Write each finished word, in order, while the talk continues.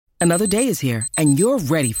Another day is here, and you're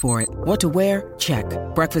ready for it. What to wear? Check.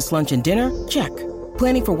 Breakfast, lunch, and dinner? Check.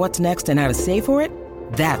 Planning for what's next and how to save for it?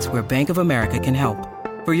 That's where Bank of America can help.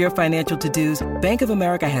 For your financial to-dos, Bank of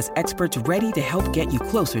America has experts ready to help get you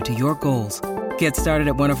closer to your goals. Get started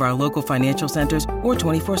at one of our local financial centers or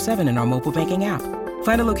 24/7 in our mobile banking app.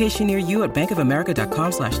 Find a location near you at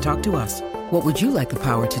bankofamerica.com/talktous. What would you like the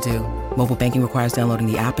power to do? Mobile banking requires downloading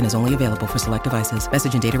the app and is only available for select devices.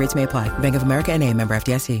 Message and data rates may apply. Bank of America N.A., member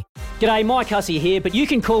FDIC. G'day, Mike Hussey here, but you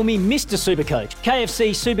can call me Mr. Supercoach. KFC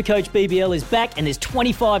Supercoach BBL is back and there's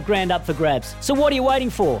 25 grand up for grabs. So what are you waiting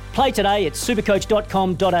for? Play today at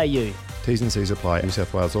supercoach.com.au. T's and C's apply. New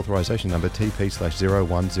South Wales authorisation number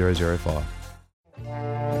TP/01005.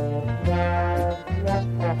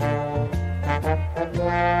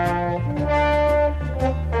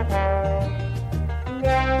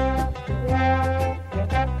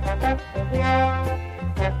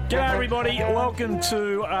 G'day everybody, welcome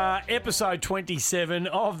to episode 27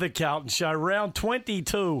 of the Carlton Show, round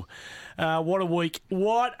 22. What a week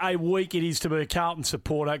it is to be a Carlton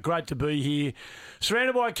supporter. Great to be here,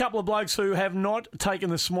 surrounded by a couple of blokes who have not taken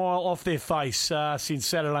the smile off their face since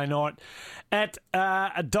Saturday night at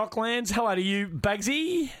Docklands. Hello to you,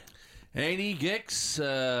 Bugsy. Andy Gex.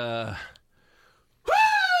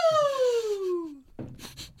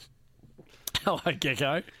 Hello,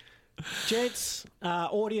 Gecko. Gents,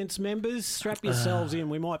 audience members, strap yourselves in.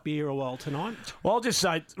 We might be here a while tonight. Well, I'll just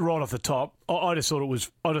say right off the top, I just thought it was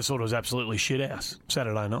absolutely shit house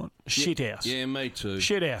Saturday night. Shit house. Yeah, me too.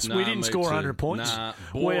 Shit house. Nah, we didn't score 100 points. Nah,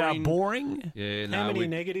 we are boring. Yeah, How many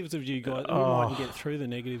negatives have you got? We mightn't get through the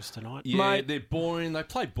negatives tonight. Yeah, Mate. they're boring. They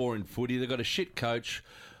play boring footy. They've got a shit coach,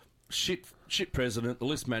 shit president. The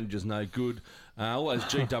list manager's no good. All those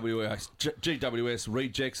GWS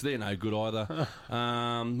rejects, they're no good either.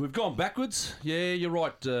 We've gone backwards. Yeah, you're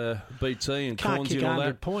right, BT and Can't Corns kick and all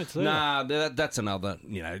 100 that. points, Nah, that's another,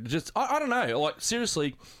 just, I don't know. Like,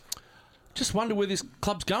 seriously, just wonder where this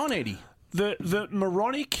club's going, Eddie. The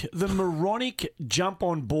moronic jump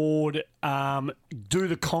on board, do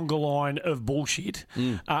the conga line of bullshit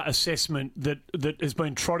assessment that has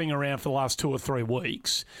been trotting around for the last 2 or 3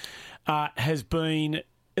 weeks has been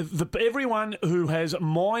everyone who has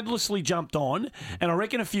mindlessly jumped on, and I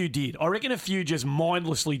reckon a few did. I reckon a few just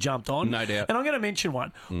mindlessly jumped on. No doubt. And I'm going to mention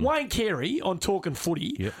one. Wayne Carey on Talking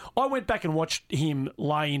Footy. Yep. I went back and watched him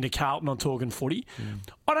lay into Carlton on Talking Footy.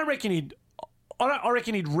 I reckon he'd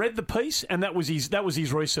read the piece, and that was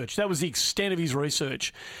his research. That was the extent of his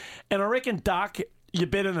research. And I reckon, Duck, you're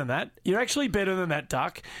better than that. You're actually better than that,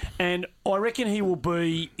 Duck. And I reckon he will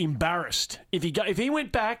be embarrassed if he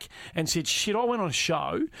went back and said, "Shit, I went on a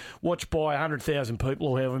show watched by 100,000 people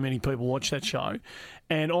or however many people watch that show,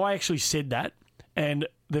 and I actually said that, and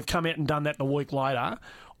they've come out and done that a week later."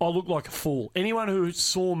 I look like a fool. Anyone who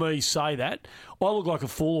saw me say that, I look like a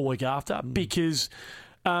fool a week after because.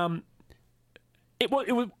 It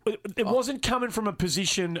wasn't coming from a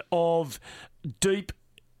position of deep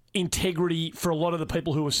integrity for a lot of the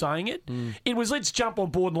people who were saying it. It was, let's jump on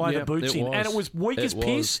board and lay the boots in. And it was weak as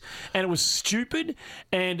piss, and it was stupid,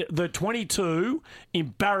 and the 22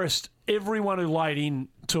 embarrassed everyone who laid in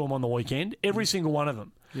to them on the weekend, every single one of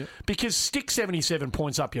them. Yep. Because stick 77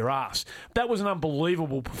 points up your ass. That was an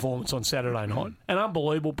unbelievable performance on Saturday night. An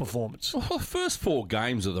unbelievable performance. Well, the first 4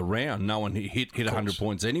 games of the round, no one hit 100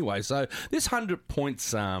 points anyway. So this 100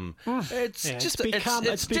 points, it's become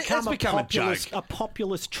a joke. A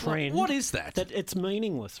populist trend. What is that? That it's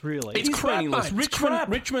meaningless, really. It's meaningless. Mate.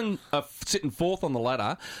 Richmond are sitting 4th on the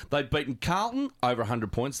ladder. They've beaten Carlton over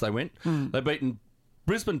 100 points. They went. They've beaten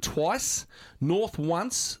Brisbane twice, North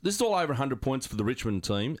once. This is all over 100 points for the Richmond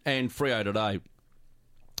team, and Freo today.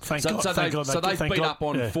 Thank God. So they beat up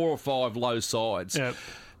on 4 or 5 low sides. Yeah.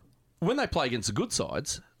 When they play against the good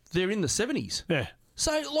sides, they're in the 70s. Yeah.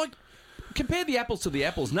 So, compare the apples to the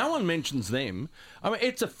apples. No one mentions them. I mean,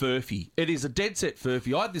 it's a furphy. It is a dead set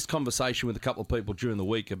furphy. I had this conversation with a couple of people during the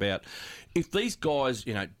week about if these guys,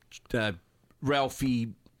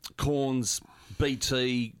 Ralphie, Corns,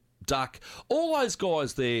 BT, Duck, all those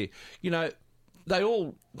guys there, they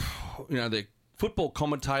all, they're football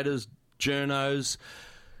commentators, journos,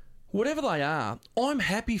 whatever they are. I'm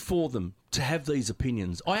happy for them to have these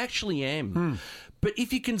opinions. I actually am. But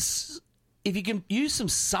if you can use some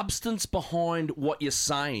substance behind what you're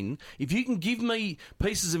saying, if you can give me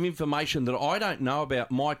pieces of information that I don't know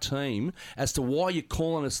about my team as to why you're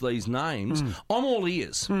calling us these names, I'm all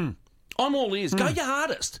ears. I'm all ears. Go your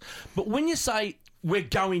hardest. But when you say we're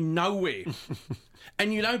going nowhere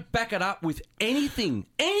and you don't back it up with anything,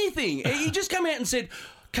 you just come out and said,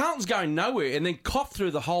 Carlton's going nowhere and then cough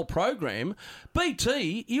through the whole program.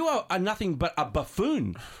 BT, you are nothing but a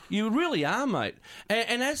buffoon. You really are, mate.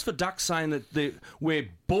 And as for Ducks saying that we're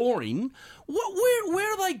boring,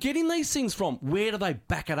 where are they getting these things from? Where do they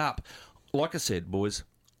back it up? Like I said, boys,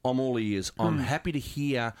 I'm all ears. I'm happy to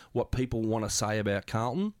hear what people want to say about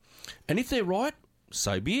Carlton. And if they're right,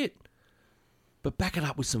 so be it. But back it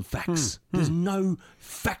up with some facts. There's no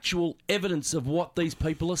factual evidence of what these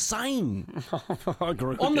people are saying. I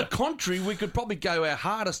agree. On the contrary, we could probably go our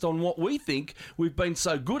hardest on what we think we've been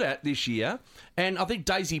so good at this year. And I think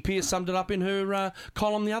Daisy Pearce summed it up in her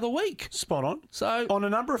column the other week. Spot on. So on a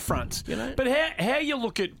number of fronts. You know. But how you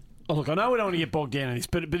look at... Oh, look, I know we don't want to get bogged down in this,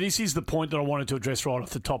 but this is the point that I wanted to address right off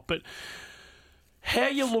the top. But how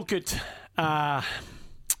you look at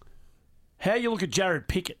Jared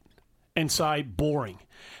Pickett and say boring.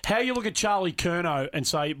 How you look at Charlie Curnow and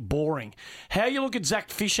say boring. How you look at Zach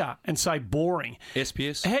Fisher and say boring.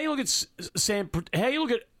 SPS. How you look at Sam. How you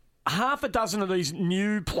look at half a dozen of these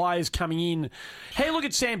new players coming in. How you look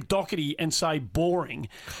at Sam Doherty and say boring.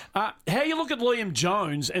 How you look at Liam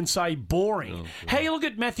Jones and say boring. How you look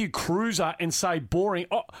at Matthew Cruiser and say boring.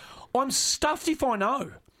 I'm stuffed if I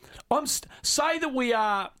know. Say that we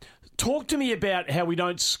are... Talk to me about how we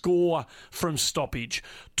don't score from stoppage.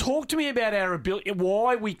 Talk to me about our ability,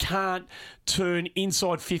 why we can't turn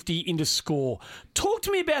inside 50 into score. Talk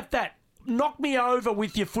to me about that. Knock me over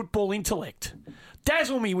with your football intellect.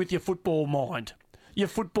 Dazzle me with your football mind. Your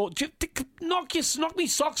football... Knock me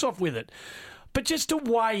socks off with it. But just to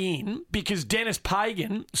weigh in, because Dennis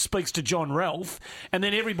Pagan speaks to John Ralph, and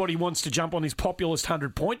then everybody wants to jump on this populist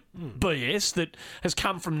 100-point BS that has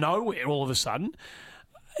come from nowhere all of a sudden...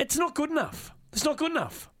 It's not good enough. It's not good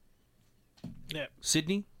enough. Yeah.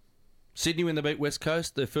 Sydney when they beat West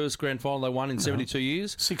Coast, their first grand final they won in 72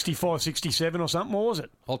 years. 65, 67 or something, what was it?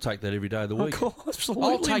 I'll take that every day of the week. Of course,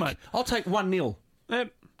 absolutely, mate. I'll take 1-0.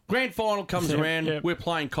 Yep. Grand final comes around, we're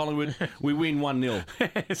playing Collingwood, we win 1-0.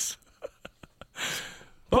 Yes.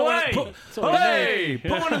 Put one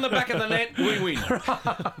in the back of the net, we win.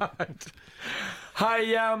 Right.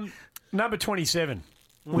 Hey, number 27.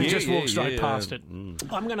 We just walked straight past it.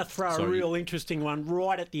 I'm going to throw a real interesting one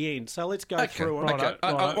right at the end. So let's go through it. Okay.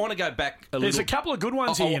 I want to go back a little. There's a couple of good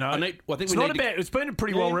ones here, you know. It's been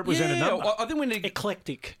pretty well represented number. I think we need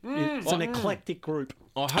eclectic. It's an eclectic group.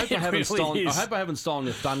 I hope I haven't stolen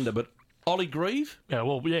your thunder, but Ollie Grieve? Yeah,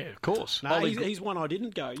 well, yeah, of course. No, he's one I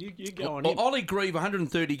didn't go. You go on him. Ollie Grieve,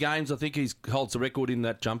 130 games. I think he holds the record in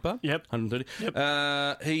that jumper. Yep. 130.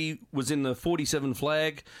 Yep. He was in the 47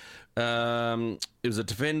 flag. It was a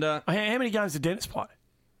defender. How many games did Dennis play?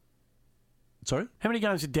 Sorry? How many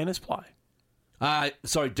games did Dennis play?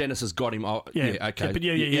 Sorry, Dennis has got him. Oh, yeah, okay.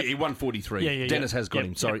 Yeah, he won 43. Dennis has got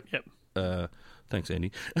him. Sorry. Yep. Thanks,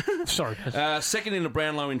 Andy. Sorry. Second in the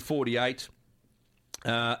Brownlow in 48.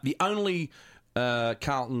 The only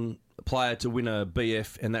Carlton player to win a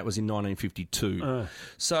BF, and that was in 1952.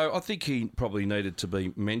 So I think he probably needed to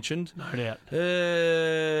be mentioned. No doubt.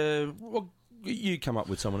 Well, you come up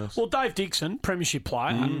with someone else. Well, Dave Dixon, premiership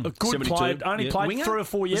player, a good 72. player, only played Winger? 3 or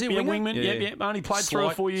 4 years. Was he a winger? Wingman. Yeah. Only played 3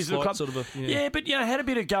 or 4 years at the club. Sort of but had a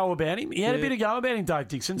bit of go about him. He had a bit of go about him, Dave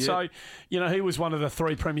Dixon. Yeah. So, he was one of the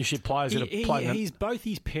 3 premiership players that have played. Both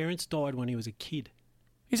his parents died when he was a kid.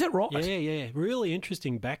 Is that right? Yeah. Really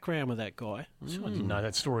interesting background with that guy. I didn't know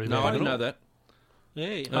that story. No, I didn't know that.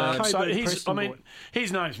 Yeah. So his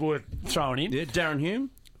name's worth throwing in. Yeah, Darren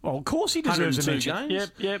Hume. Well, of course he deserves a mention.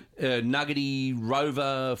 Games. Yep. Nuggety,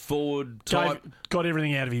 rover, forward type. Got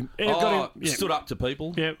everything out of him. Stood up to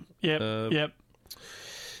people. Yep. I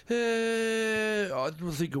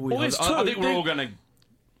think we're all going to...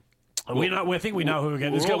 I think we know who we're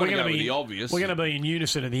going to... We're going to go with the obvious. We're going to be in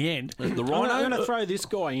unison at the end. The Rhino? I'm going to throw this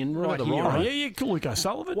guy in right here. Rhino. Yeah, Luke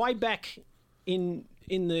O'Sullivan. Way back in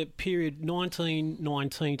the period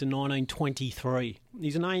 1919 to 1923,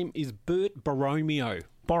 his name is Bert Borromeo.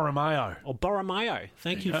 Borromeo.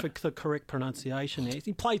 Thank you for the correct pronunciation there.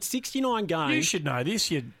 He played 69 games. You should know this,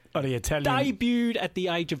 you bloody Italian. Debuted at the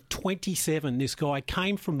age of 27, this guy.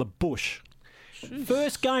 Came from the bush. Jeez.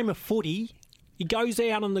 First game of footy, he goes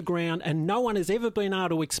out on the ground and no one has ever been able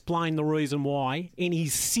to explain the reason why, in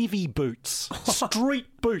his civvy boots.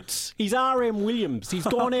 Street boots. His R.M. Williams. He's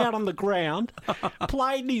gone out on the ground,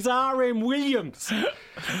 played in his R.M. Williams,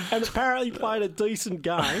 and apparently played a decent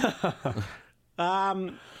game.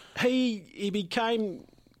 He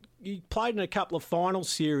played in a couple of final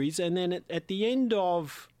series, and then at the end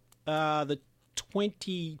of the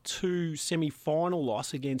 22 semi-final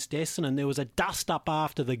loss against Essendon, there was a dust-up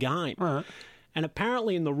after the game. Right. And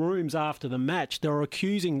apparently in the rooms after the match, they were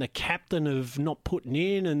accusing the captain of not putting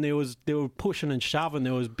in, and they were pushing and shoving.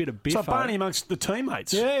 There was a bit of biffo. So Barney amongst the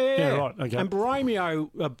teammates. Yeah, right. Okay. And Borromeo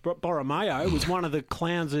was one of the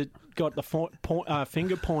clowns that got the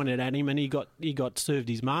finger pointed at him, and he got served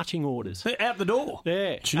his marching orders. Out the door.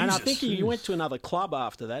 Yeah. Jesus. And I think he went to another club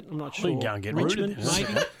after that. I'm not sure. He can go and get Richmond, rooted.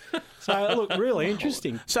 maybe. So, look, really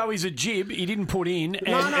interesting. So he's a jib. He didn't put in. And,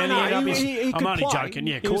 No, and no, he ended up he I'm could only play. joking.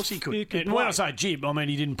 Yeah, of course he could. He could And when play. I say jib, I mean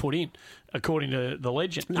he didn't put in, according to the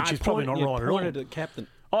legend, which is probably not right at all. Pointed at the captain.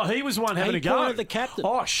 Oh, he was the one having He a go. pointed at the captain.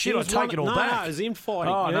 Oh, shit, He I was take one- it all no, back. No, it was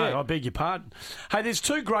infighting. Oh, yeah. no, I beg your pardon. Hey, there's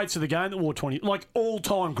two greats of the game that wore 20, like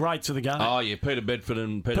all-time greats of the game. Oh, yeah, Peter Bedford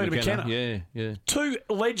and Peter McKenna. Yeah. Two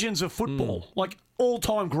legends of football, like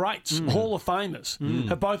all-time greats, Hall of Famers,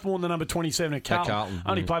 have both worn the number 27 at Carlton. Carlton,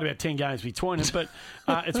 Only played about 10 games between them, but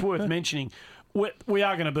it's worth mentioning. We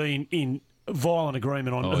are going to be in violent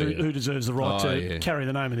agreement on who deserves the right to carry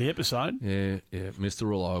the name of the episode. Yeah, Mr.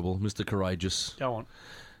 Reliable, Mr. Courageous. Go on.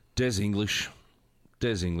 Des English,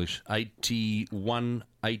 81,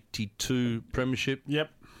 82 premiership.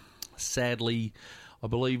 Yep. Sadly, I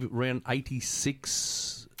believe around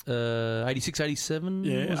 86, 87.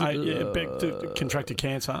 Yeah, back to contracted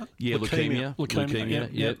cancer. Yeah, leukemia.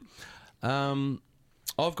 Yep.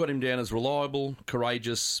 I've got him down as reliable,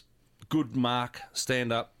 courageous, good mark,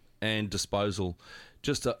 stand up, and disposal.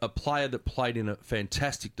 Just a player that played in a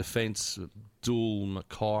fantastic defence. Dool,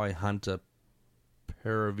 Mackay, Hunter,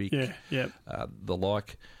 Perovic, the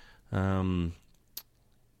like.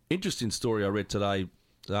 Interesting story I read today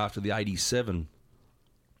after the 87,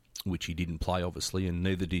 which he didn't play, obviously, and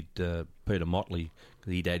neither did Peter Motley.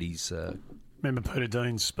 He'd had his... Remember Peter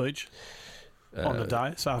Dean's speech on the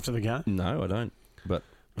day after the game? No, I don't. But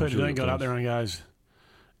Peter Dean got up there and goes,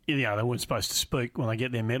 they weren't supposed to speak when they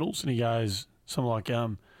get their medals, and he goes something like,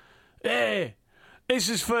 "Yeah, this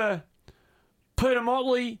is for Peter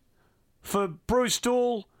Motley, for Bruce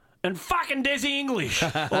Dool, and fucking Desi English,"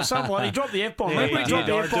 or something like. He dropped the F-bomb. Remember he dropped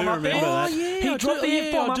the F-bomb up there? He dropped the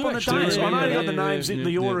F-bomb up on the dais. I know he got the names,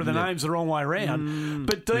 the order of the names the wrong way around,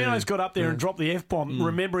 but Dino's got up there and dropped the F-bomb,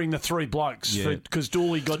 remembering the three blokes, because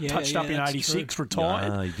Dooley got touched up in 86,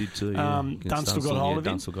 retired. he did too. Dunstall got hold of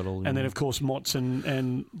him. Dunstall got hold of him. And then, of course, Motts and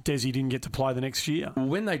Desi didn't get to play the next year.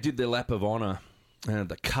 When they did their lap of honour,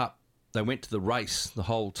 the cup, they went to the race. The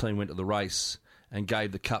whole team went to the race and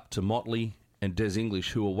gave the cup to Motley and Des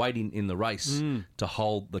English, who were waiting in the race to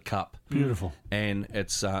hold the cup. Beautiful. And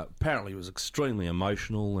it's apparently it was extremely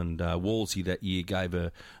emotional, and Wolsey that year gave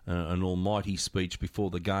an almighty speech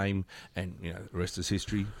before the game, and the rest is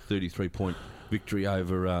history. 33-point victory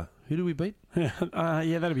over... who do we beat?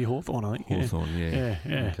 That'd be Hawthorn, I think. Hawthorn,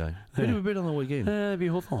 yeah. Okay. Who do we beat on the weekend? That'd be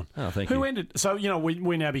Hawthorn. Oh, thank you. Who ended... So,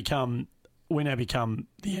 we now become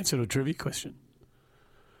the answer to a trivia question.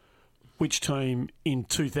 Which team in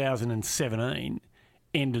 2017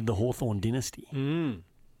 ended the Hawthorn dynasty?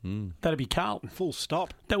 That'd be Carlton. Full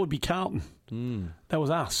stop. That would be Carlton. That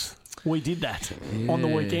was us. We did that on the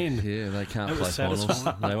weekend. Yeah, they can't play finals.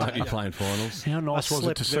 They won't be playing finals. How nice was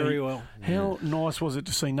it to see? Very well. How nice was it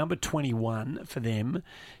to see number 21 for them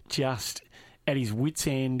just at his wit's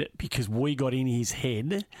end because we got in his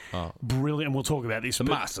head. Oh. Brilliant. And we'll talk about this. It's a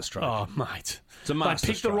masterstroke. Oh, mate. It's a masterstroke.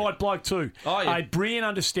 They picked the right bloke too. Oh, yeah. A brilliant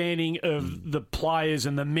understanding of the players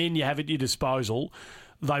and the men you have at your disposal.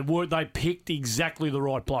 They picked exactly the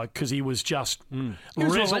right bloke because he was just He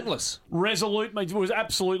was relentless. Resolute. He was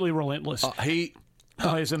absolutely relentless.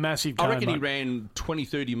 He's a massive game, I reckon he mate. ran 20,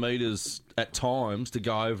 30 metres at times to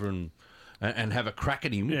go over and have a crack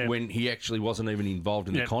at him when he actually wasn't even involved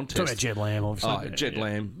in the contest. Talking about Jed Lamb, obviously. Jed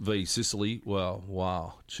Lamb v Sicily. Well,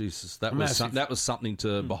 wow. Jesus. That was something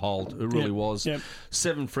to behold. It really was. Yep.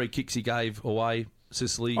 7 free kicks he gave away.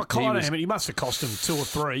 Sicily. He must have cost him 2 or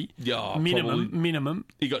 3. Yeah, minimum.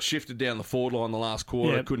 He got shifted down the forward line the last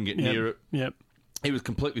quarter. Couldn't get near it. Yep. He was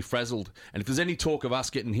completely frazzled. And if there's any talk of us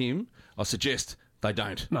getting him, I suggest they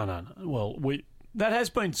don't. No. Well, that has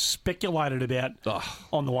been speculated about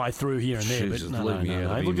on the way through here and there. Jesus, but leave me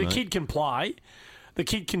out of Look, him, the mate. kid can play. The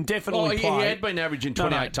kid can definitely play. He had been averaging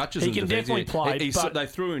 28 touches. He can definitely play. They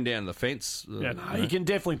threw him down the fence. He can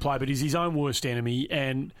definitely play, but he's his own worst enemy.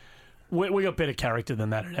 And we got better character than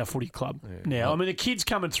that at our footy club now. I mean, the kids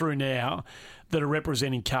coming through now that are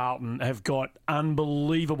representing Carlton have got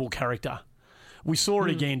unbelievable character. We saw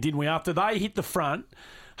it again, didn't we? After they hit the front,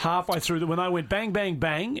 halfway through, when they went bang, bang,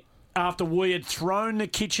 bang, after we had thrown the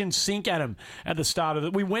kitchen sink at them at the start of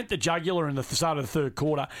it. We went the jugular in the start of the third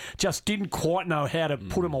quarter, just didn't quite know how to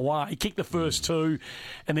put them away. He kicked the first 2,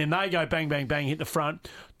 and then they go bang, bang, bang, hit the front.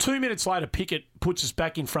 2 minutes later, Pickett puts us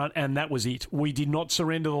back in front, and that was it. We did not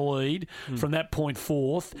surrender the lead from that point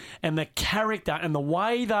forth. And the character and the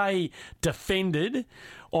way they defended,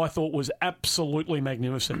 I thought was absolutely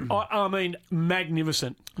magnificent. I mean,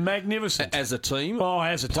 magnificent. Magnificent. As a team? Oh,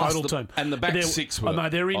 as a total team. And the back six were... Oh, no,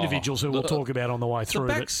 they're individuals who we'll talk about on the way through.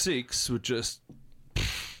 The back six were just...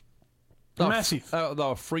 Massive. They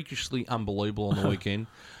were freakishly unbelievable on the weekend.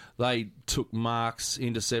 They took marks,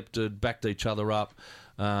 intercepted, backed each other up.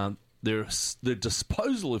 Their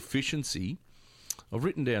disposal efficiency, I've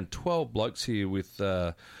written down 12 blokes here with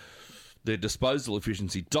their disposal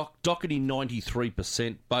efficiency. Doherty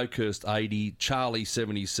 93%, Boakhurst 80%, Charlie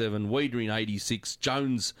 77%, Wiedering 86%,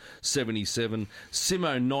 Jones 77%,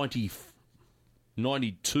 Simo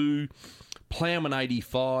 92%, Plowman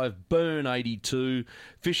 85, Byrne 82,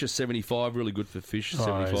 Fisher 75, really good for Fish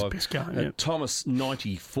 75, best going, Thomas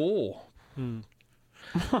 94.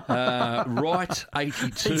 Wright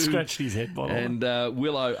 82. He scratched his head, by the way. And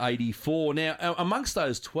Willow 84. Now, amongst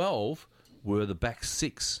those 12 were the back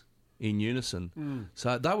six in unison.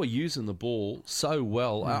 So they were using the ball so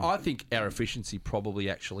well. I think our efficiency probably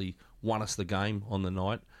actually won us the game on the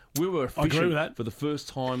night. We were efficient for the first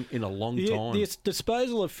time in a long time. This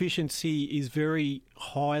disposal efficiency is very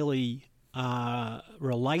highly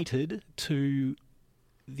related to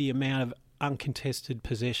the amount of uncontested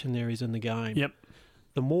possession there is in the game. Yep.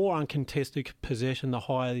 The more uncontested possession, the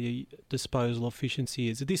higher the disposal efficiency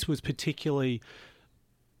is. This was particularly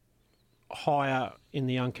higher in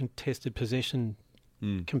the uncontested possession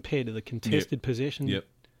compared to the contested possession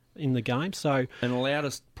in the game. So, and allowed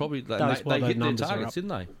us probably... They hit their targets, didn't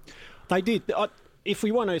they? They did. If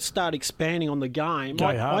we want to start expanding on the game,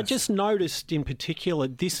 I just noticed in particular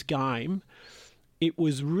this game, it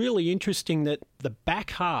was really interesting that the back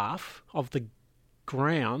half of the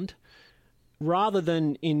ground... rather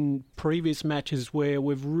than in previous matches where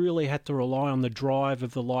we've really had to rely on the drive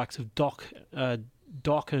of the likes of Doc and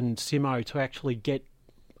Simo to actually get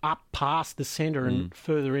up past the centre and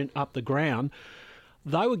further in up the ground,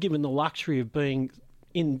 they were given the luxury of being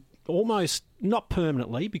in almost, not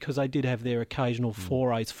permanently, because they did have their occasional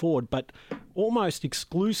forays forward, but almost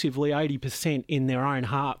exclusively 80% in their own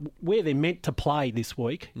half, where they're meant to play this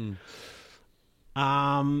week.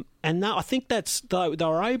 And I think they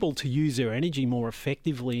were able to use their energy more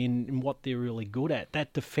effectively in what they're really good at.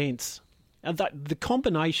 That defence, the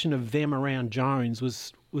combination of them around Jones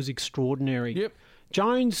was extraordinary. Yep.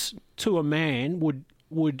 Jones, to a man,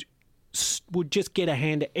 would just get a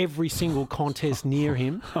hand to every single contest near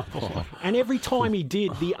him. And every time he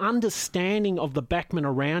did, the understanding of the backmen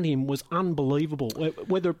around him was unbelievable.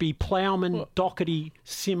 Whether it be Plowman, Doherty,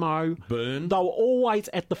 Simo, Byrne. They were always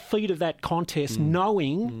at the feet of that contest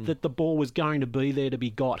knowing that the ball was going to be there to be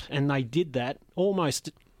got. And they did that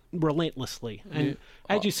almost relentlessly. And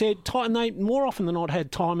as you said, they more often than not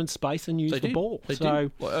had time and space and used the ball. They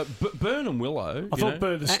did. Byrne and Willow. I thought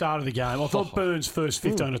Byrne at the start of the game. I thought Byrne's first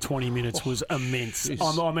 15 or 20 minutes was immense.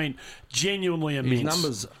 I mean, genuinely immense. His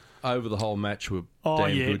numbers over the whole match were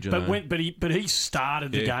damn good. You know. But he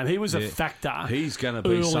started the game. He was a factor. He's going to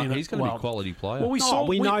be a quality player. Well,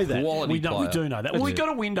 we know that. We do know that. Well, we got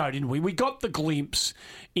a window, didn't we? We got the glimpse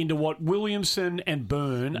into what Williamson and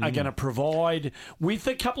Byrne are going to provide with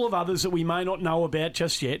a couple of others that we may not know about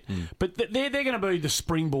just yet. But they're going to be the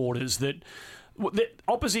springboarders that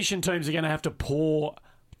opposition teams are going to have to pour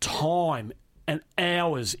time and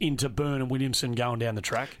hours into Byrne and Williamson going down the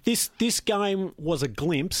track. This game was a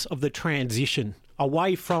glimpse of the transition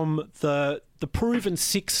away from the proven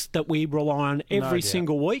six that we rely on every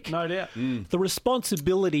single week. No doubt. The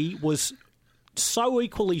responsibility was so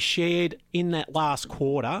equally shared in that last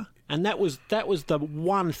quarter, and that was the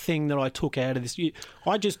one thing that I took out of this.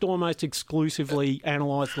 I just almost exclusively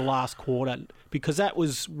analysed the last quarter because that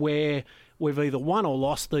was where we've either won or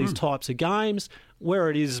lost these types of games, where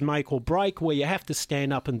it is make or break, where you have to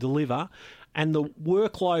stand up and deliver. And the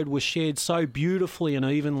workload was shared so beautifully and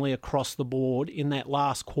evenly across the board in that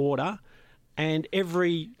last quarter, and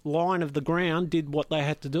every line of the ground did what they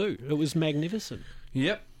had to do. It was magnificent.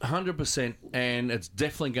 Yep, 100%. And it's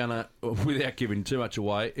definitely going to, without giving too much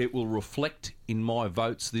away, it will reflect in my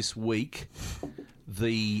votes this week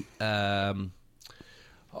the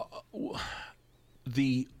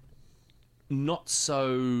not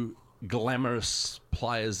so glamorous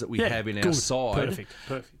players that we have in our side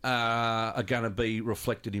are going to be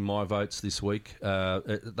reflected in my votes this week. They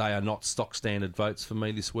are not stock standard votes for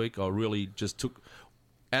me this week. I really just took,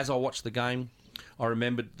 as I watched the game, I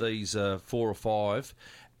remembered these 4 or 5,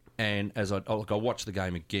 and as I watched the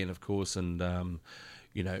game again, of course, and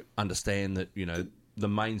understand that the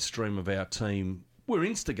mainstream of our team were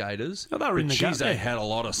instigators. Oh, they were in the gut, They yeah. had a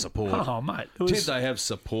lot of support. Oh, mate. Did they have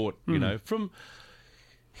support, from...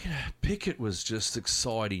 Pickett was just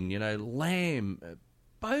exciting. Lamb...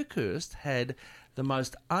 Boakhurst had the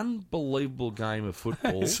most unbelievable game of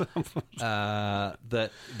football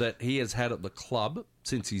that he has had at the club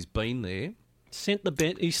since he's been there.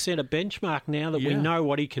 He's set a benchmark now that we know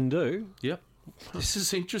what he can do. Yep. This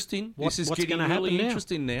is interesting. What's getting gonna really happen now?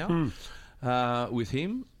 interesting now with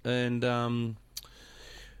him. And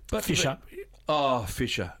but Fisher.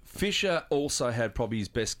 Fisher. Fisher also had probably his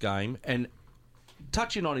best game. And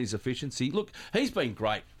touching on his efficiency, look, he's been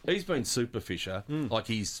great. He's been super Fisher. Like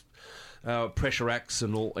he's pressure acts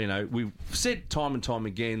and all. We've said time and time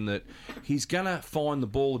again that he's going to find the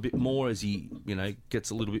ball a bit more as he,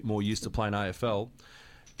 gets a little bit more used to playing AFL.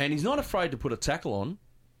 And he's not afraid to put a tackle on.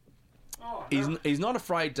 He's not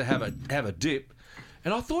afraid to have a dip.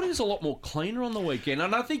 And I thought he was a lot more cleaner on the weekend.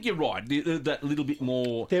 And I think you're right, that little bit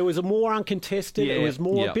more... There was a more uncontested, there was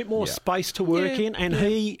a bit more space to work in, and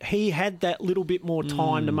he had that little bit more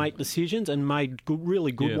time to make decisions and made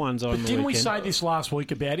really good ones on the weekend. Didn't we say this last week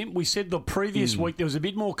about him? We said the previous week there was a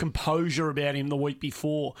bit more composure about him the week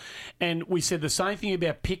before. And we said the same thing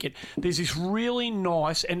about Pickett. There's this really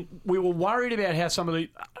nice... And we were worried about how some of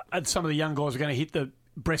the young guys were going to hit the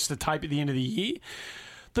breast of tape at the end of the year.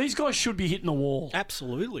 These guys should be hitting the wall.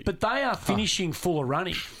 Absolutely. But they are finishing full of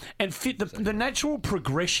running. And the natural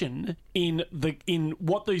progression in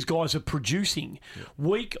what these guys are producing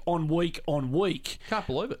week on week on week. Can't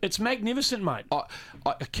believe it. It's magnificent, mate.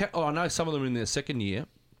 I know some of them are in their second year,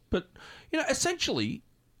 but, essentially...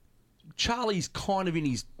 Charlie's kind of in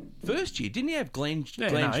his first year. Didn't he have glange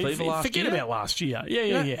fever last year? Forget about last year.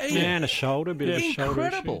 Yeah. And a shoulder, bit of a shoulder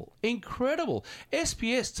issue. Incredible.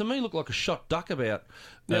 SPS, to me, looked like a shot duck about...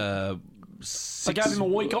 They gave him a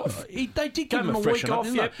week off. They did give him a week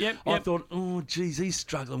off. Yep. I thought, oh, geez, he's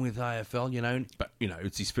struggling with AFL, But,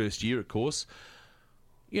 it's his first year, of course.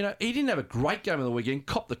 He didn't have a great game on the weekend,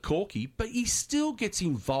 copped the corky, but he still gets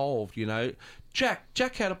involved,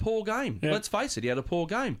 Jack had a poor game. Yeah. Let's face it, he had a poor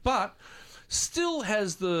game. But still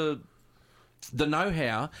has the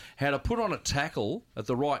know-how to put on a tackle at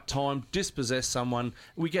the right time, dispossess someone,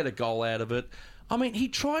 we get a goal out of it. I mean, he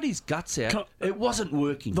tried his guts out. It wasn't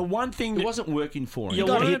working. The one thing it wasn't working for him. He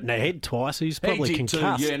got hit in the head twice. He's probably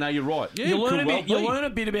concussed. Yeah, no, you're right. Yeah, you learn a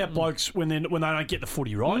bit about blokes when they don't get the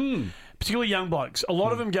footy right, particularly young blokes. A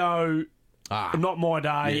lot of them go, "Not my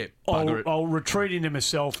day. I'll retreat into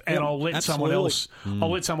myself and I'll let someone else.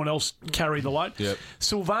 I'll let someone else carry the load." Yep.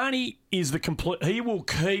 Silvani is the complete. He will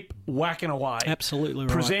keep whacking away. Absolutely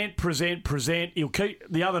right. Present. He'll keep.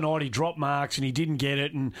 The other night he dropped marks and he didn't get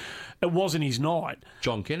it, and it wasn't his night.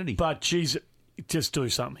 John Kennedy. But geez, just do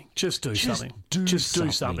something. Just do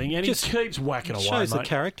something. And he keeps whacking away. Shows mate. the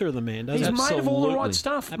character of the man, doesn't He's it? made of all the right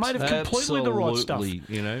stuff. Made of completely the right stuff.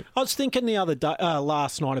 I was thinking the other day,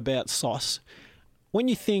 last night about Sauce. When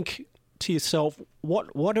you think to yourself,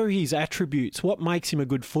 what are his attributes? What makes him a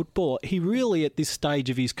good footballer? He really, at this stage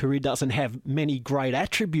of his career, doesn't have many great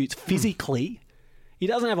attributes physically. He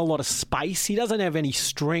doesn't have a lot of space. He doesn't have any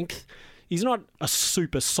strength. He's not a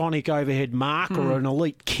supersonic overhead mark or an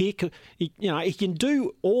elite kick. He can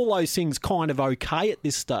do all those things kind of okay at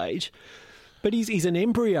this stage. But he's an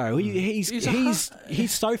embryo.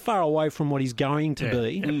 He's so far away from what he's going to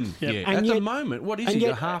be. And at yet, the moment, what is he?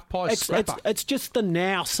 A half-pie scrapper? It's just the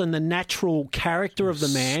nous and the natural character of the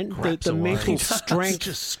man, the mental strength.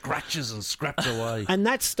 Just scratches and scraps away. And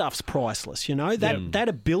that stuff's priceless, That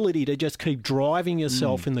ability to just keep driving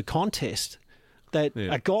yourself in the contest. That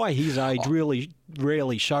a guy his age really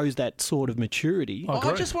rarely shows that sort of maturity.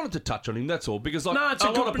 I just wanted to touch on him, that's all. Because a lot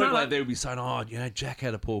of people out there will be saying, Jack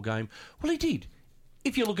had a poor game. Well, he did.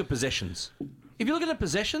 If you look at possessions.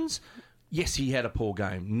 Yes, he had a poor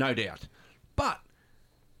game, no doubt. But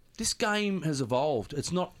this game has evolved.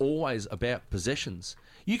 It's not always about possessions.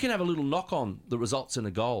 You can have a little knock on that results in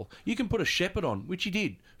a goal. You can put a shepherd on, which he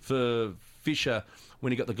did for Fisher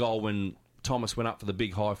when he got the goal when Thomas went up for the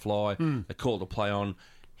big high fly. They called a play on.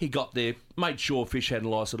 He got there, made sure Fish had a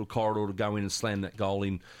nice little corridor to go in and slam that goal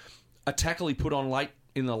in. A tackle he put on late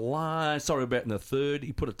in the in the third.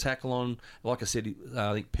 He put a tackle on. Like I said,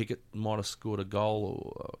 I think Pickett might have scored a goal,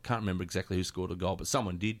 or I can't remember exactly who scored a goal, but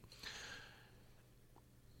someone did.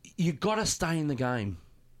 You've got to stay in the game.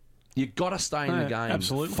 You've got to stay in the game.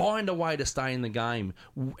 Absolutely. Find a way to stay in the game,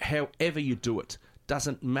 however you do it.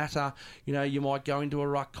 Doesn't matter. You might go into a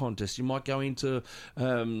ruck contest. You might go into,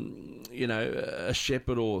 a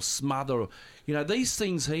shepherd or smother. These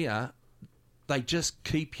things here, they just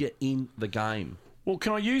keep you in the game. Well,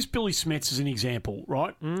 can I use Billy Smets as an example,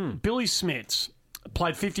 right? Billy Smets,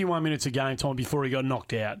 played 51 minutes of game time before he got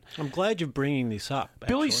knocked out. I'm glad you're bringing this up.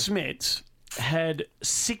 Billy actually. Smets had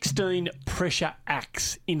 16 pressure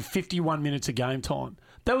acts in 51 minutes of game time.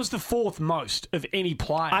 That was the fourth most of any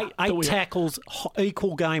player. Eight tackles,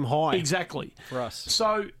 equal game high. Exactly. For us.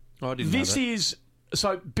 So I didn't this know that. is...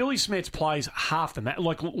 So Billy Smets plays half the match,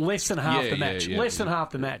 like less than half the match. Less than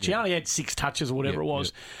half the match. He only had 6 touches or whatever it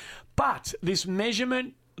was. But this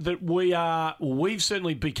measurement that we've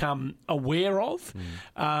certainly become aware of,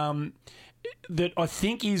 that I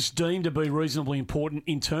think is deemed to be reasonably important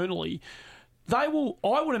internally, I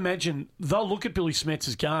would imagine they'll look at Billy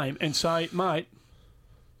Smets' game and say, mate...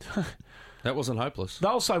 That wasn't hopeless.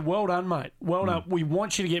 They'll say, well done, mate. Well done. We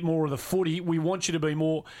want you to get more of the footy. We want you to be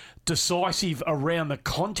more decisive around the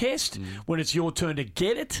contest when it's your turn to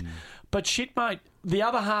get it. But shit, mate, the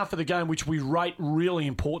other half of the game, which we rate really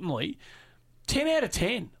importantly, 10 out of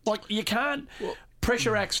 10. Like, you can't...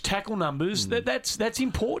 Pressure acts, tackle numbers, that's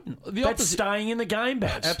important. That's staying in the game,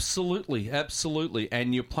 Baz. Absolutely, absolutely.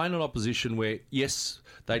 And you're playing an opposition where, yes,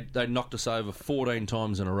 they knocked us over 14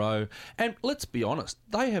 times in a row. And let's be honest,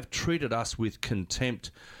 they have treated us with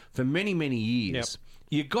contempt for many, many years.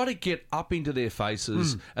 You've got to get up into their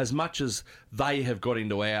faces as much as they have got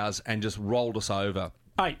into ours and just rolled us over.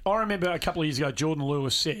 Hey, I remember a couple of years ago, Jordan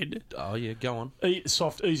Lewis said... Oh, yeah, go on.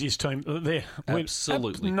 Soft, easiest team there.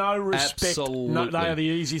 Absolutely. No respect. Absolutely. No, they are the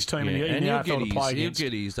easiest team in the AFL to play against. He'll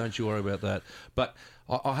get his, don't you worry about that. But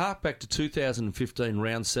I hark back to 2015,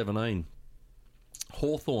 round 17.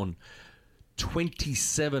 Hawthorn,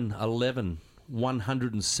 27-11,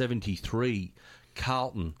 173.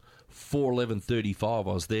 Carlton, 4-11-35.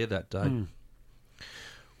 I was there that day.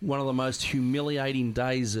 One of the most humiliating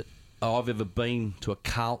days I've ever been to a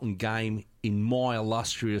Carlton game in my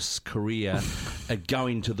illustrious career at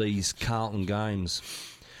going to these Carlton games.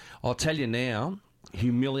 I'll tell you now,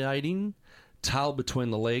 humiliating, tail between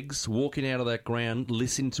the legs, walking out of that ground,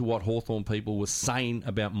 listening to what Hawthorn people were saying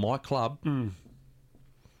about my club. And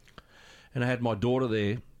I had my daughter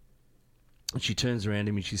there, and she turns around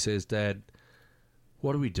to me and she says, Dad,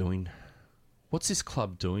 what are we doing? What's this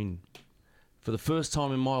club doing? For the first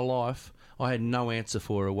time in my life, I had no answer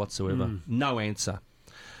for her whatsoever. No answer.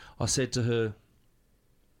 I said to her,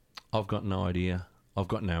 I've got no idea. I've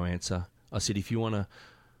got no answer. I said, if you want to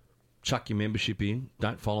chuck your membership in,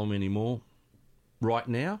 don't follow me anymore. Right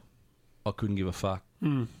now, I couldn't give a fuck.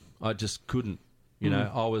 I just couldn't. You know,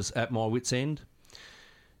 I was at my wit's end.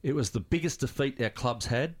 It was the biggest defeat our club's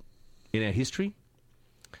had in our history.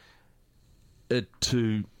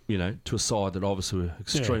 To a side that obviously were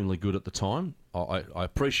extremely good at the time. I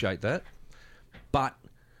appreciate that. But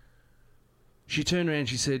she turned around and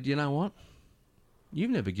she said, you know what?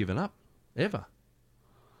 You've never given up, ever.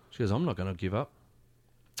 She goes, I'm not going to give up.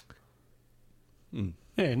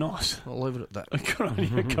 Yeah, nice. I'll leave it at that. Good on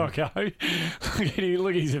you, Coco. Look at him.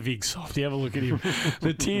 Look, he's a big softy. Have a look at him.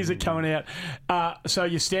 The tears are coming out. So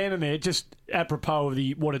you're standing there, just apropos of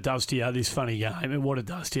what it does to you, this funny game, and what it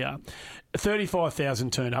does to you.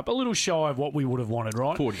 35,000 turned up, a little shy of what we would have wanted,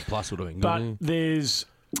 right? 40 plus would have been good. But there's...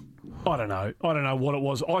 I don't know what it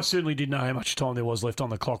was. I certainly didn't know how much time there was left on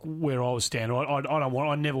the clock where I was standing.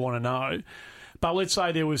 I never want to know. But let's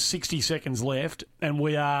say there was 60 seconds left, and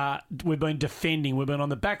we've been defending. We've been on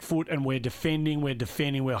the back foot, and we're defending.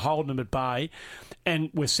 We're holding them at bay, and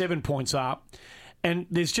we're 7 points up. And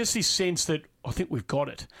there's just this sense that I think we've got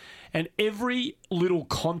it. And every little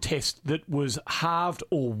contest that was halved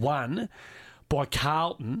or won by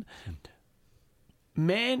Carlton,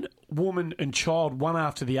 man, woman and child, one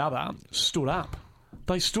after the other, stood up.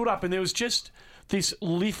 They stood up, and there was just this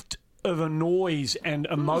lift of a noise and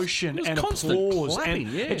emotion and applause. Clapping,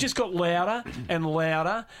 and it just got louder and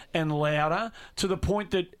louder and louder to the point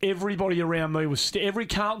that everybody around me was... every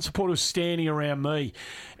Carlton supporter was standing around me.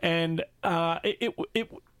 And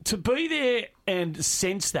to be there and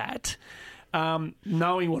sense that...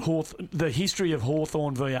 knowing what the history of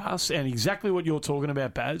Hawthorn v us and exactly what you're talking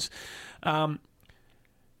about, Baz,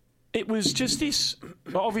 it was just this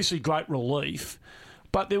obviously great relief,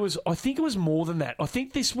 but I think it was more than that. I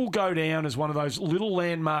think this will go down as one of those little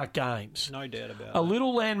landmark games. No doubt about it. A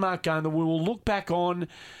little landmark game that we will look back on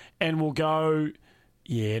and we'll go,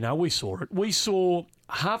 yeah, no, we saw it. We saw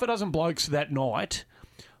half a dozen blokes that night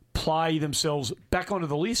play themselves back onto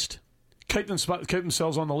the list, keep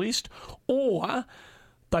themselves on the list, or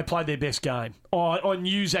they played their best game. I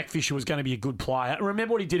knew Zach Fisher was going to be a good player.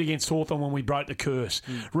 Remember what he did against Hawthorn when we broke the curse.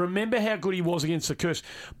 Remember how good he was against the curse.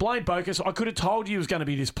 Blaine Bokus, I could have told you he was going to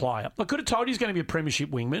be this player. I could have told you he was going to be a premiership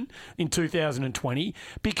wingman in 2020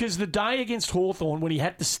 because the day against Hawthorn when he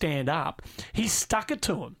had to stand up, he stuck it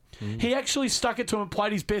to him. He actually stuck it to him and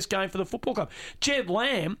played his best game for the football club. Jed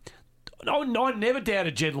Lamb... I never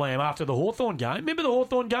doubted Jed Lamb after the Hawthorn game. Remember the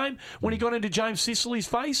Hawthorn game when he got into James Sicily's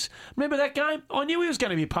face? Remember that game? I knew he was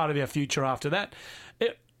going to be a part of our future after that.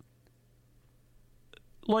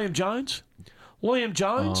 Liam Jones.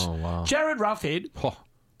 Oh, wow. Jared Ruffhead.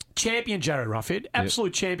 Champion Jared Ruffhead.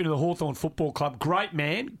 Absolute champion of the Hawthorn Football Club. Great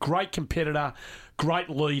man, great competitor,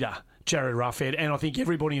 great leader, Jared Ruffhead. And I think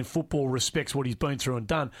everybody in football respects what he's been through and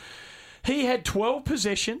done. He had 12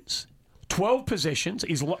 possessions. 12 possessions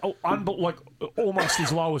is almost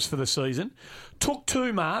his lowest for the season. Took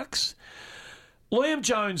 2 marks. Liam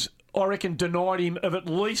Jones, I reckon, denied him of at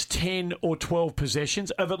least 10 or 12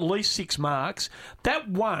 possessions, of at least 6 marks. That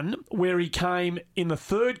one where he came in the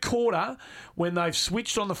third quarter when they've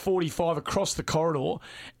switched on the 45 across the corridor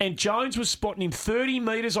and Jones was spotting him 30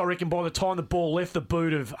 metres, I reckon, by the time the ball left the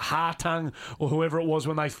boot of Hartung or whoever it was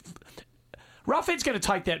when they... Ruffhead's going to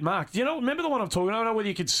take that mark. Do you know? Remember the one I'm talking about? I don't know whether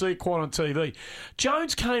you could see it quite on TV.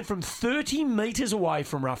 Jones came from 30 metres away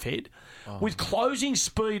from Ruffhead with closing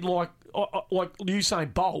speed like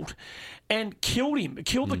Usain Bolt and killed him,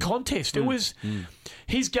 killed the contest. It was...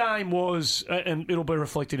 His game was, and it'll be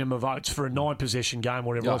reflected in my votes, for a 9-possession game,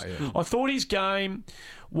 whatever it was. Yeah. I thought his game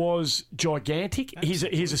was gigantic. He's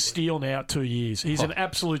a steal now at 2 years. He's an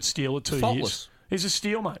absolute steal at 2 years. He's a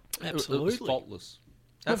steal, mate. Absolutely. Faultless.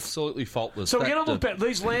 Absolutely faultless. So we're going to look back.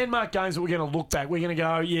 These landmark games that we're going to look back, we're going to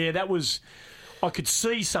go, yeah, that was... I could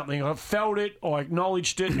see something. I felt it. I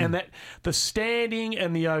acknowledged it. And that the standing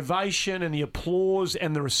and the ovation and the applause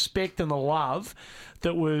and the respect and the love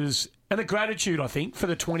that was... And the gratitude, I think, for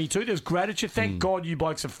the 22. There's gratitude. Thank God you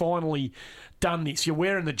blokes have finally done this. You're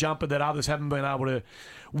wearing the jumper that others haven't been able to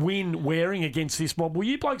win wearing against this mob. Well,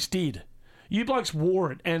 you blokes did. You blokes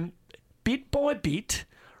wore it. And bit by bit,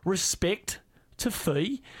 respect... to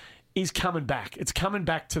fee is coming back. It's coming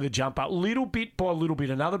back to the jumper, little bit by little bit.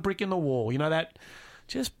 Another brick in the wall. You know that?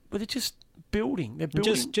 They're just building. They're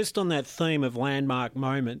building. Just on that theme of landmark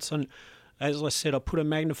moments, and as I said, I put a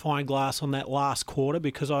magnifying glass on that last quarter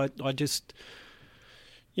because I just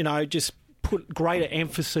put greater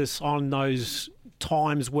emphasis on those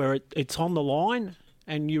times where it's on the line,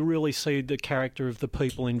 and you really see the character of the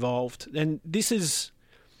people involved. And this is.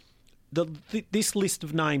 This list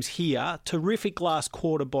of names here, terrific last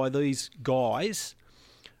quarter by these guys: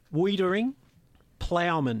 Wiedering,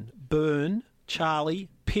 Plowman, Byrne, Charlie,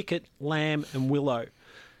 Pickett, Lamb and Willow.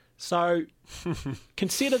 So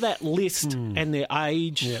consider that list and their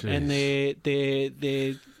age and their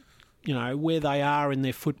where they are in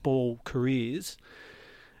their football careers.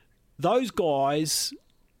 Those guys...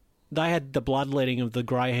 They had the bloodletting of the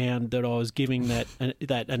greyhound that I was giving that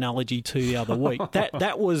analogy to the other week.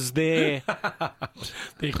 That was their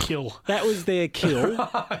kill. That was their kill.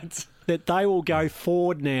 Right. That they will go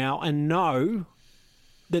forward now and know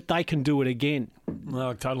that they can do it again.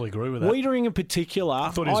 No, I totally agree with that. Wiedering in particular,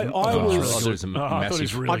 I thought I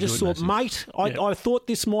thought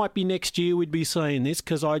this might be next year we'd be seeing this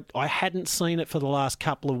because I hadn't seen it for the last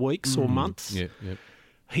couple of weeks or months. Yep.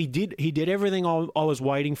 He did everything I was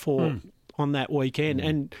waiting for on that weekend,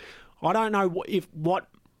 and I don't know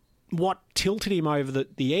what tilted him over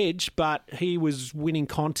the edge, but he was winning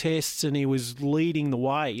contests and he was leading the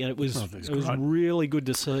way, and it was really good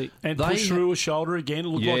to see. And push through a shoulder again. It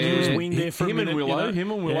looked like he was winged there for a minute.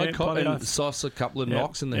 Him and Willow, and Sauce a couple of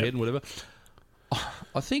knocks in the head and whatever.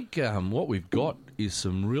 I think what we've got is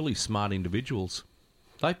some really smart individuals.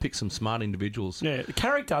 They pick some smart individuals. Yeah,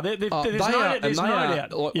 character. There's no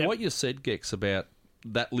doubt. What you said, Gex, about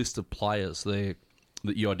that list of players there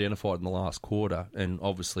that you identified in the last quarter, and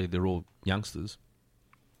obviously they're all youngsters.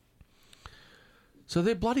 So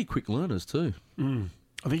they're bloody quick learners too.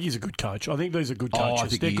 I think he's a good coach. I think these are good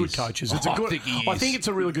coaches. They're good coaches. I think it's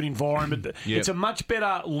a really good environment. It's a much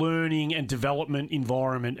better learning and development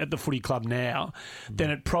environment at the footy club now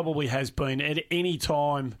than it probably has been at any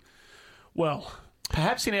time. Well...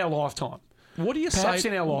 Perhaps in our lifetime. What do you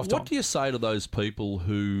say to those people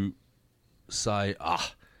who say,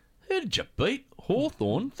 who did you beat?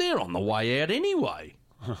 Hawthorn? They're on the way out anyway.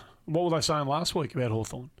 What were they saying last week about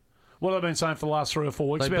Hawthorn? What have they been saying for the last 3 or 4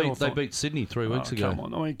 weeks about Hawthorn? They beat Sydney 3 weeks ago. Come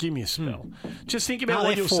on. I mean, give me a spell. Just think about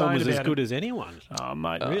what you're saying about as good as anyone. Oh,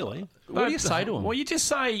 mate. Really? What do you say to them? Well, you just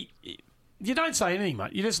say... You don't say anything,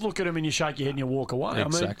 mate. You just look at them and you shake your head and you walk away.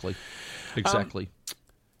 Exactly.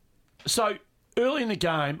 So... early in the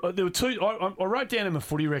game, there were two. I wrote down in my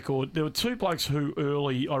footy record. There were two blokes who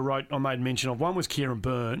early I made mention of. One was Kieran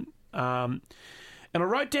Byrne, and I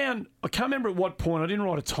wrote down. I can't remember at what point. I didn't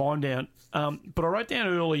write a time down, but I wrote down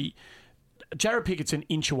early. Jared Pickett's an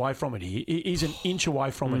inch away from it here. He's an inch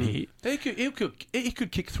away from it here. He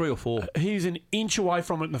could kick 3 or 4. He's an inch away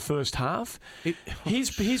from it in the first half.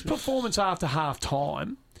 His performance after half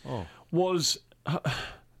time was.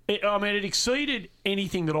 It exceeded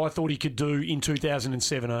anything that I thought he could do in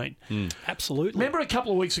 2017. Absolutely. Remember a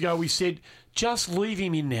couple of weeks ago we said, just leave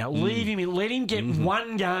him in now. Leave him in. Let him get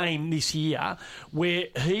one game this year where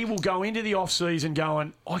he will go into the off-season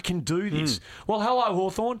going, I can do this. Well, hello,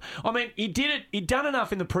 Hawthorn. I mean, he did it. He'd done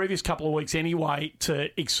enough in the previous couple of weeks anyway to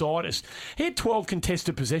excite us. He had 12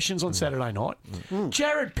 contested possessions on Saturday night.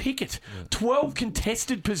 Jared Pickett, 12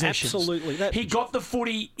 contested possessions. Absolutely. He got the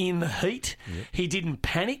footy in the heat. He didn't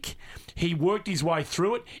panic. He worked his way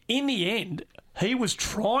through it. In the end, he was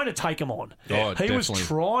trying to take him on. He was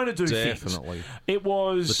trying to do things. It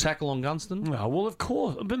was... The tackle on Gunston? Oh, well, of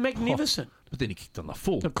course. But magnificent. But then he kicked on the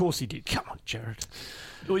full. Of course he did. Come on, Jared.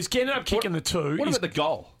 Well, he's ended up kicking the two. What about the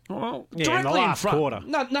goal? Well, in the directly in last front. quarter.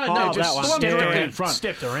 No, that one. Stepped around. in front.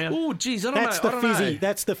 Stepped around. Oh, geez, I don't That's know. the I don't fizzy. know.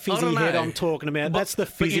 That's the I fizzy don't head know. I'm talking about. That's the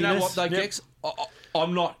fizziness. But you know what, though, Gex?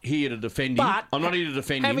 I'm not here to defend him. But I'm not here to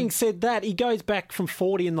defend him. having said that, he goes back from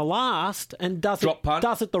 40 in the last and does Drop punt.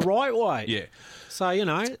 it the right way. Yeah. So, you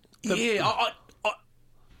know. Do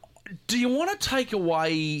you want to take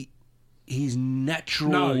away his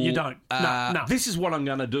natural... No, you don't. No. This is what I'm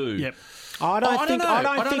going to do. Yep. I don't think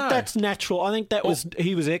know. that's natural. I think that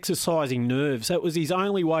he was exercising nerves. That was his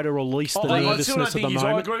only way to release the nervousness of the moment.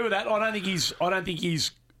 I agree with that. I don't think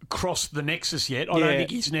he's crossed the nexus yet. I don't think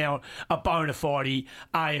he's now a bona fide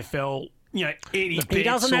AFL. Eddie Betts. He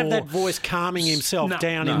doesn't have that voice calming himself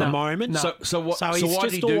down in the moment. So he's why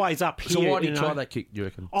just always up here. So why did he try that kick, do you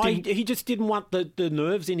reckon? He just didn't want the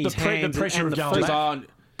nerves in his hands. The pressure and of the going feet. back.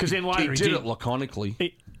 Because then later he did it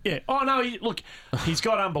laconically. Oh no! Look, he's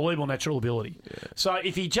got unbelievable natural ability. So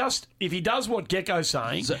if he does what Gecko's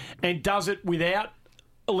saying and does it without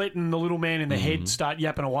letting the little man in the head start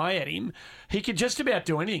yapping away at him, he could just about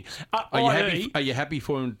do anything. Are you happy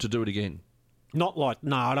for him to do it again? I don't like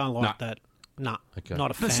that. No, Okay.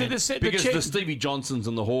 Not a fan. Because the Stevie Johnsons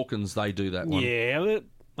and the Hawkins, they do that one. Yeah,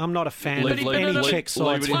 I'm not a fan of Leave any it check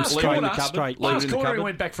sides from straight. Last quarter he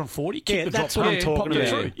went back from 40. Yeah, that's what I'm talking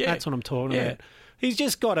about. Yeah. That's what I'm talking about. He's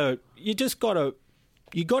just got to. You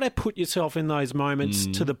got to put yourself in those moments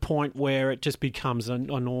to the point where it just becomes a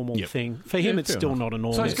normal thing. For him, it's still not a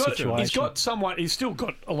normal situation. He's still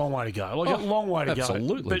got a long way to go. A long way to go.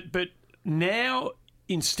 Absolutely. But now,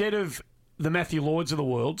 instead of the Matthew Lloyds of the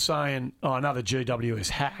world saying, another GWS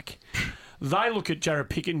hack, they look at Jared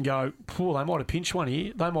Pickett and go, they might have pinched one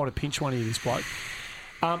here. This bloke.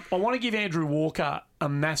 I want to give Andrew Walker a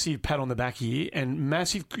massive pat on the back here and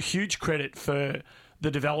huge credit for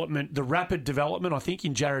the rapid development, I think,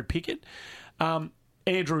 in Jared Pickett.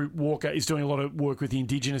 Andrew Walker is doing a lot of work with the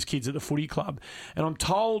Indigenous kids at the footy club. And I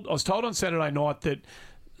was told on Saturday night that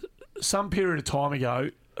some period of time ago,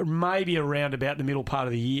 maybe around about the middle part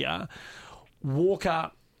of the year,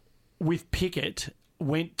 Walker with Pickett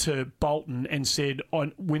went to Bolton and said,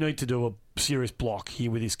 we need to do a serious block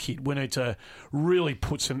here with this kid. We need to really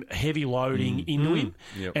put some heavy loading into him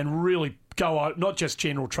and really go out, not just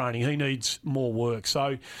general training. He needs more work.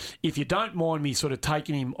 So if you don't mind me sort of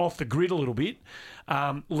taking him off the grid a little bit,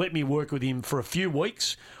 let me work with him for a few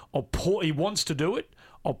weeks. He wants to do it.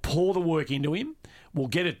 I'll pour the work into him. We'll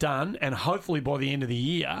get it done. And hopefully by the end of the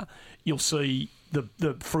year, you'll see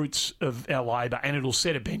the fruits of our labour, and it'll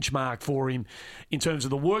set a benchmark for him in terms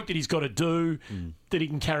of the work that he's got to do that he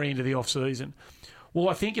can carry into the off-season. Well,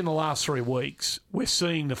 I think in the last 3 weeks, we're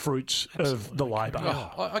seeing the fruits of the labour.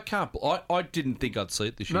 I didn't think I'd see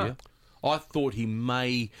it this year. I thought he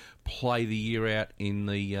may play the year out in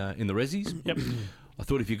the Rezzies. Yep. I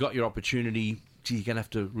thought if you got your opportunity, you're going to have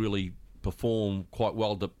to really perform quite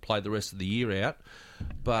well to play the rest of the year out.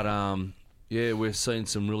 But we're seeing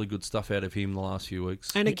some really good stuff out of him the last few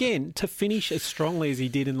weeks. And again, to finish as strongly as he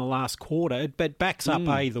did in the last quarter, it backs up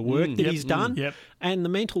the work that he's done and the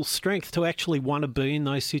mental strength to actually want to be in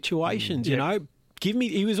those situations. You know,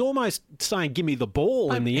 he was almost saying, "Give me the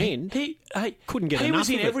ball." In the end, he couldn't get enough.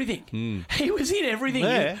 He was in everything. He was in everything.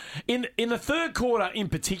 Yeah. In the third quarter, in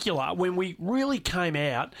particular, when we really came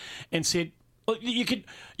out and said, you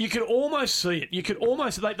could almost see it. You could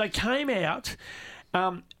almost they came out,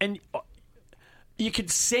 and you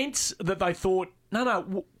could sense that they thought,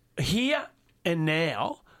 no, here and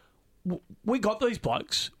now, we got these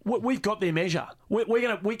blokes. We've got their measure.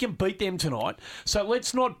 We can beat them tonight. So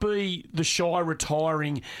let's not be the shy,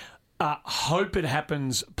 retiring, hope it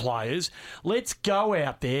happens players. Let's go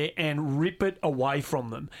out there and rip it away from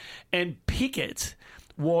them. And Pickett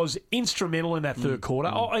was instrumental in that third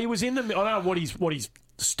quarter. Oh, he was in the. I don't know what his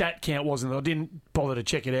stat count was, and I didn't bother to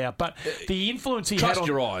check it out. But the influence he had on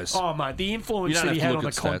your eyes. Oh mate, the influence that he had on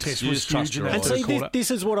the contest was huge in that And third see, quarter.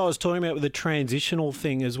 this is what I was talking about with the transitional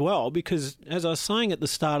thing as well, because as I was saying at the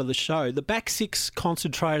start of the show, the back six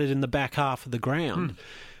concentrated in the back half of the ground.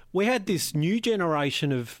 We had this new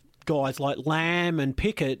generation of guys like Lamb and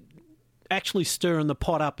Pickett actually stirring the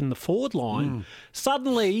pot up in the forward line.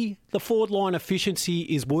 Suddenly, the forward line efficiency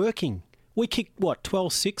is working. We kicked,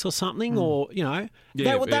 12-6 or something, or,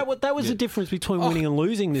 that was the difference between winning and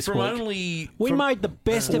losing this week. We made the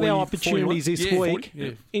best of our opportunities this week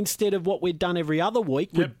instead of what we'd done every other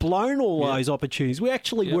week. We'd blown all those opportunities. We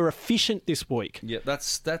actually were efficient this week. Yeah,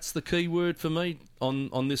 that's the key word for me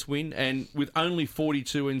on this win. And with only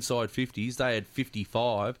 42 inside 50s, they had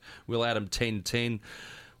 55. We allowed them 10-10.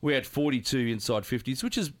 We had 42 inside 50s,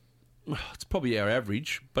 which is it's probably our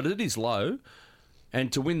average, but it is low.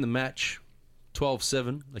 And to win the match,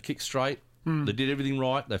 12-7, they kicked straight. They did everything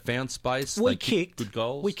right. They found space. They kicked good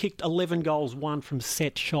goals. We kicked 11 goals won from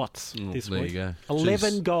set shots this week. There you go.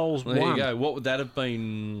 11 goals won. There you go. What would that have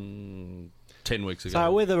been 10 weeks ago?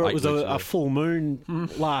 So whether it was a full moon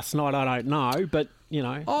last night, I don't know. But,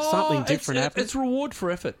 something different happened. It's reward for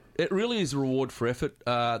effort. It really is a reward for effort.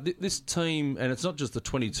 This team, and it's not just the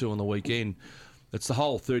 22 on the weekend, it's the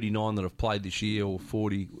whole 39 that have played this year, or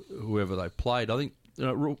 40, whoever they played. I think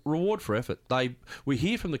reward for effort. We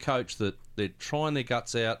hear from the coach that they're trying their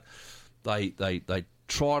guts out. They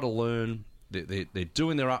try to learn. They're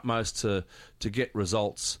doing their utmost to get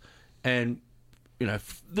results. And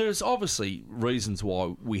there's obviously reasons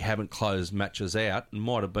why we haven't closed matches out. It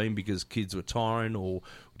might have been because kids were tiring or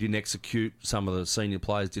didn't execute. Some of the senior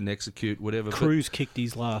players didn't execute, whatever. Cruz kicked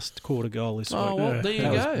his last quarter goal this week. Oh, well, there you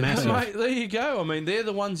go. Massive. Mate, there you go. I mean, they're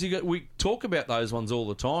the ones you got. We talk about those ones all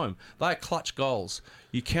the time. They're clutch goals.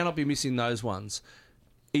 You cannot be missing those ones.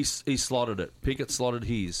 He slotted it. Pickett slotted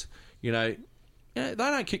his. They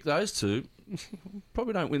don't kick those two.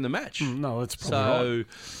 Probably don't win the match. No, that's probably right.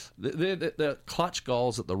 So they're clutch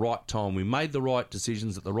goals at the right time. We made the right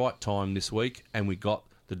decisions at the right time this week, and we got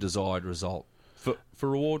the desired result for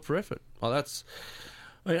reward for effort. I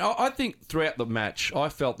think throughout the match, I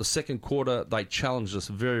felt the second quarter they challenged us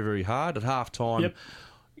very, very hard. At half time,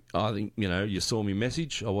 I think you saw me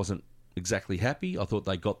message. I wasn't exactly happy. I thought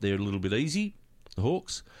they got there a little bit easy, the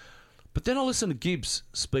Hawks. But then I listened to Gibbs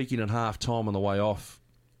speaking at half time on the way off.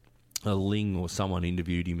 A Ling or someone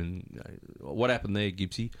interviewed him, and what happened there,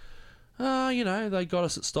 Gibbsy? They got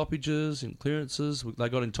us at stoppages and clearances. They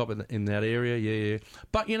got in top in that area, yeah.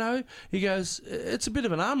 But, he goes, it's a bit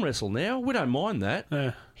of an arm wrestle now. We don't mind that.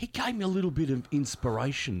 Yeah. He gave me a little bit of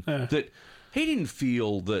inspiration that he didn't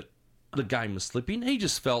feel that the game was slipping. He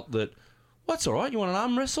just felt that, that's all right, you want an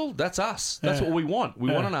arm wrestle? That's us. That's what we want.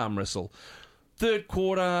 We want an arm wrestle. Third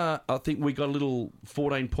quarter, I think we got a little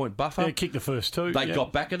 14-point buffer. Yeah, kicked the first two. They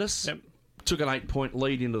got back at us. Yep. Took an 8-point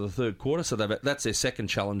lead into the third quarter, so that's their second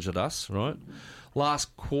challenge at us, right?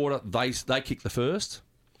 Last quarter, they kicked the first.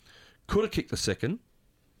 Could have kicked the second.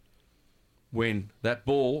 When that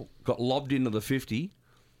ball got lobbed into the 50,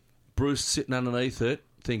 Bruce sitting underneath it,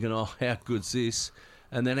 thinking, oh, how good's this?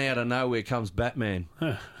 And then out of nowhere comes Batman,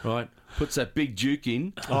 right? Puts that big juke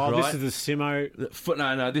in. Oh, right? this is the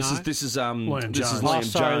Simo. This is Liam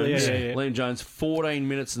Jones. Jones. Yeah. Liam Jones. 14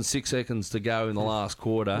 minutes and 6 seconds to go in the last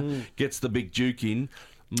quarter. Gets the big juke in.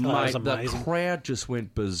 Mate, the crowd just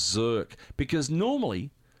went berserk because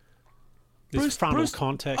normally This frontal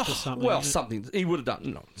contact or something. Well, something he would have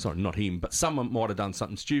done. No, sorry, not him, but someone might have done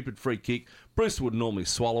something stupid. Free kick. Bruce would normally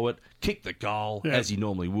swallow it, kick the goal as he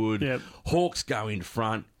normally would. Yep. Hawks go in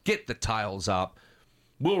front, get the tails up.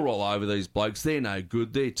 We'll roll over these blokes. They're no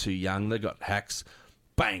good. They're too young. They got hacks.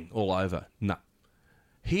 Bang, all over. No.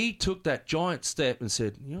 He took that giant step and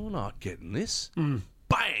said, "You're not getting this."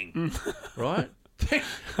 Bang, right.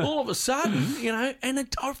 All of a sudden, and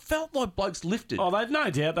I felt like blokes lifted. Oh, they've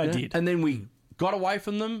no doubt they did. And then we got away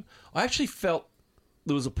from them. I actually felt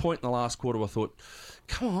there was a point in the last quarter where I thought,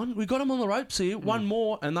 come on, we got them on the ropes here. One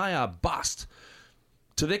more, and they are bust.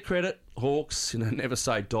 To their credit, Hawks, never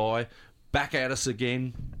say die, back at us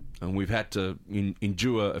again, and we've had to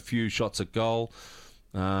endure a few shots at goal.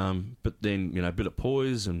 But then, a bit of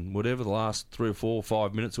poise and whatever, the last 3 or 4 or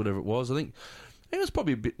 5 minutes, whatever it was, I think it was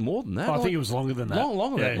probably a bit more than that. I think it was longer than that.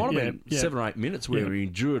 Longer than that. It might have been 7 or 8 minutes where we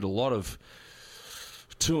endured a lot of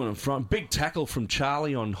Two in front. Big tackle from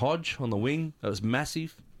Charlie on Hodge on the wing. That was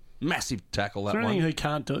massive. Massive tackle, that Is there one. anything he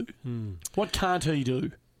can't do? What can't he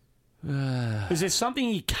do? Is there something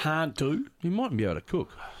he can't do? He mightn't be able to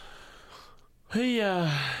cook. He,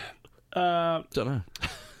 Don't know.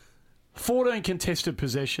 14 contested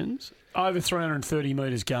possessions, over 330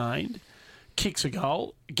 metres gained, kicks a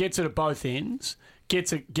goal, gets it at both ends,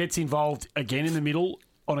 gets involved again in the middle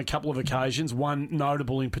on a couple of occasions, one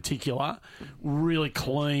notable in particular, really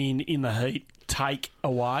clean in the heat, take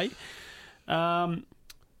away.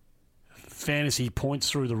 Fantasy points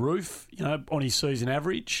through the roof, on his season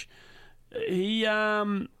average. He's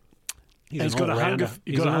got a hunger.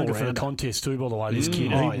 He's got a hunger for the contest too. By the way, this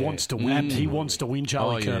kid, he wants to win. He wants to win.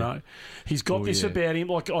 Charlie Curnow. He's got this about him.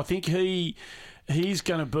 Like, I think he's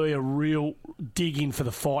going to be a real dig in for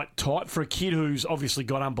the fight type for a kid who's obviously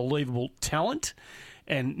got unbelievable talent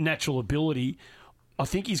and natural ability. I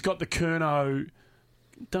think he's got the Curnow.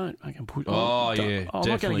 Don't make him push. I'm not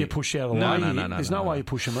going to get pushed out of the way. No. There's no way you're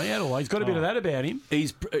pushing me out of the way. He's got a bit of that about him.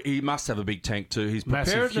 He must have a big tank too. His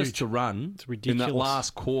Massive, preparedness huge. to run It's in ridiculous. that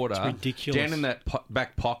last quarter, It's ridiculous. down in that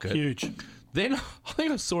back pocket. Huge. Then I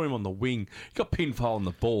think I saw him on the wing. He got pinned for holding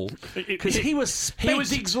the ball because he was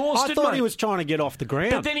exhausted. I thought mate. he was trying to get off the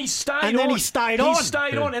ground. But then he stayed And on. then he stayed on. He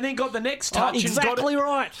stayed on and then got the next touch. exactly and got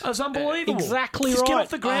it. right. That was unbelievable. Exactly Just right. get off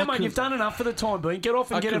the ground, mate. You've done enough for the time being. Get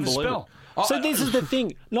off and get him a spell. So this is the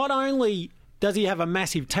thing. Not only does he have a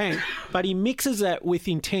massive tank, but he mixes that with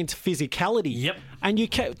intense physicality. Yep. And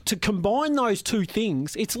to combine those two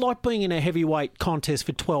things, it's like being in a heavyweight contest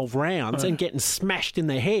for 12 rounds and getting smashed in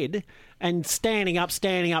the head and standing up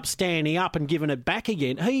and giving it back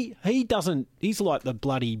again. He doesn't. He's like the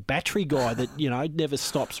bloody battery guy that never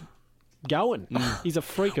stops going. He's a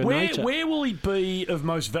freak of nature. Where will he be of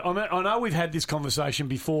most? I know we've had this conversation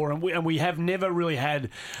before, and we have never really had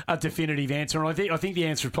a definitive answer. And I think the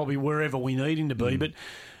answer is probably wherever we need him to be. But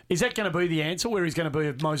is that going to be the answer? Where he's going to be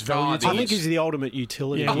of most value? I think he's the ultimate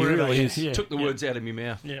utility. Yeah, he really is. Yeah. Took the words out of my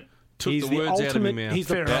mouth. Yeah. Took He's the words out of my ultimate. mouth. He's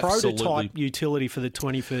the Fair enough. prototype Absolutely. utility for the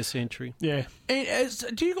 21st century. Yeah. And has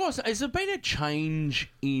there been a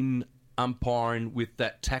change in umpiring with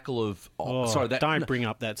that tackle of? Don't bring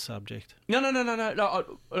up that subject. No.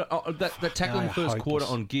 That tackle in the first quarter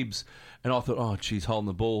on Gibbs, and I thought, oh, geez, holding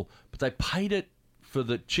the ball, but they paid it for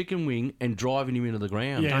the chicken wing and driving him into the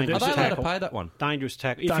ground. Yeah, Are they that's allowed to tackle. pay that one? Dangerous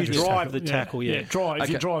tackle. If Dangerous you drive tackle. the tackle, yeah. If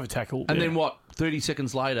you drive a tackle. And then what? 30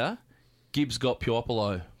 seconds later, Gibbs got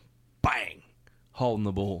Puopolo. Bang! Holding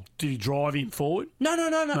the ball. Did he drive him forward? No.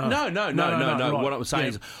 Right. What I was saying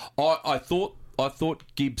is, I thought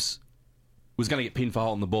Gibbs was going to get pinned for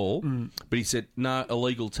holding the ball, but he said, no,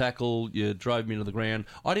 illegal tackle, you drove me into the ground.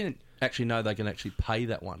 I didn't actually know they can actually pay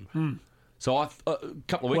that one. So a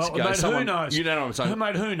couple of weeks ago, mate, someone... who knows? You know what I'm saying?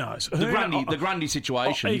 Mate, who knows? The Grundy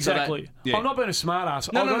situation. Exactly. So that, yeah. I'm not being a smart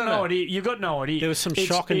ass. No, I've got no. no idea. You've got no idea. There was some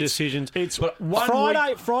shocking decisions. It's But one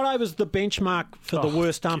Friday, week. Friday was the benchmark for the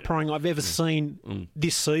worst umpiring I've ever seen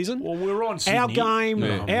this season. Well, we're on Sydney.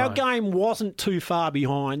 Our game wasn't too far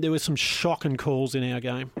behind. There were some shocking calls in our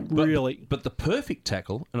game. Really. But the perfect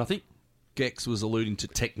tackle, and I think Gex was alluding to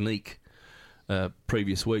technique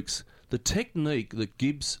previous weeks, the technique that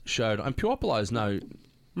Gibbs showed, and Puopolo is no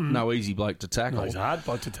easy bloke to tackle. No, he's a hard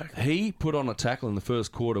bloke to tackle. He put on a tackle in the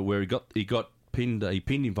first quarter where he got pinned. He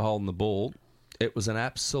pinned him for holding the ball. It was an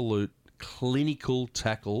absolute clinical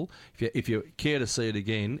tackle. If you care to see it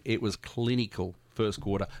again, it was clinical. First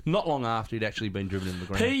quarter, not long after he'd actually been driven into the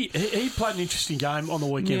ground. He played an interesting game on the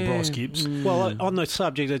weekend, Bryce Gibbs. Well, on the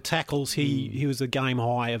subject of tackles, he was a game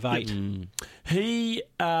high of 8. He,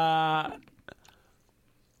 I'll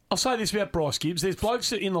say this about Bryce Gibbs. There's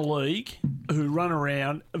blokes in the league who run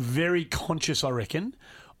around very conscious, I reckon,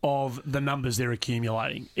 of the numbers they're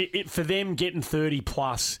accumulating. For them, getting 30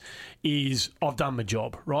 plus is, I've done my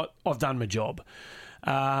job, right? I've done my job.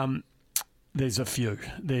 There's a few.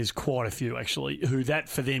 There's quite a few, actually, who that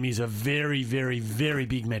for them is a very, very, very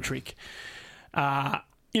big metric,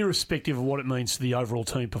 irrespective of what it means to the overall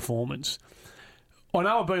team performance. I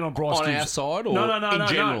know I've been on Bryce On Gibbs. our side or no, in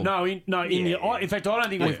general? In fact, I don't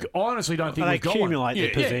think I honestly don't think They we've got one. accumulate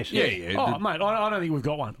their possessions. Yeah. Oh, mate, I don't think we've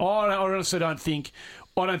got one. I honestly don't think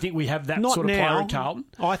we have that Not sort of now. player at Carlton.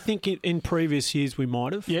 I think in previous years we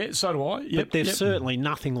might have. Yeah, so do I. Yep, But there's yep. certainly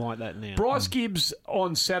nothing like that now. Bryce Gibbs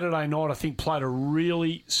on Saturday night, I think, played a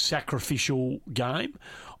really sacrificial game.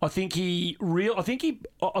 I'd love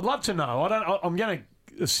to know. I'm going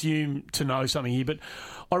to assume to know something here, but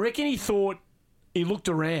I reckon he looked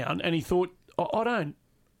around and he thought,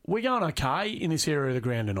 we're going okay in this area of the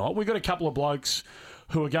ground tonight. We've got a couple of blokes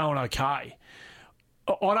who are going okay.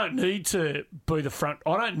 I don't need to be the front.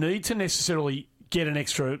 I don't need to necessarily get to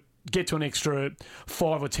an extra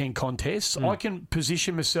 5 or 10 contests. I can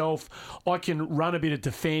position myself. I can run a bit of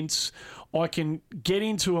defence. I can get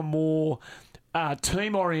into a more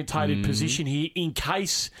team-orientated position here in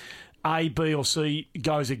case A, B or C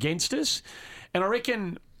goes against us. And I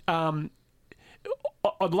reckon I'd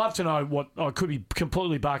love to know what... I could be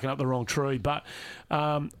completely barking up the wrong tree, but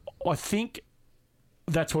I think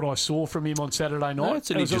that's what I saw from him on Saturday night.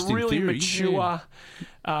 That's an it was interesting a really theory, mature,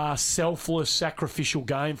 selfless, sacrificial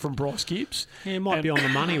game from Bryce Gibbs. Yeah, might be on the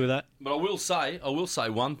money with that. But I will say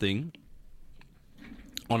one thing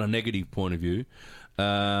on a negative point of view.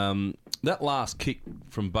 That last kick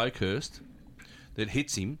from Boakhurst that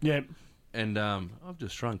hits him. Yeah. And I've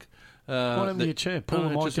just shrunk. What happened to your chair? Pull the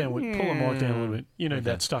mic down a little bit. You know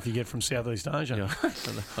that stuff you get from Southeast Asia. Yeah.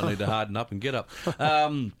 I need to harden up and get up.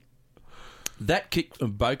 That kick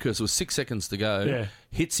from Boakhurst was 6 seconds to go. Yeah.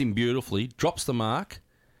 Hits him beautifully, drops the mark,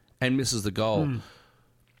 and misses the goal.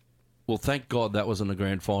 Well, thank God that wasn't a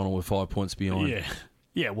grand final with 5 points behind. Yeah.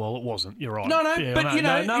 Yeah, well, it wasn't. You're right. No, yeah, but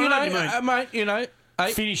mate,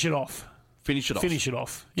 finish it off. Finish it off. Finish it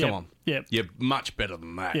off. Come on. Yeah. You're much better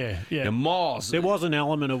than that. Yeah. You're miles. There was an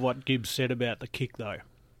element of what Gibbs said about the kick, though.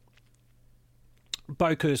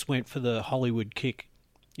 Boakhurst went for the Hollywood kick.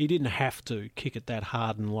 He didn't have to kick it that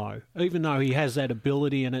hard and low. Even though he has that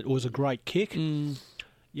ability and it was a great kick, you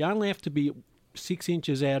only have to be 6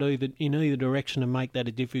 inches out in either direction to make that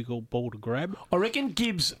a difficult ball to grab. I reckon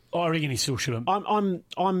Gibbs... I reckon he still should have...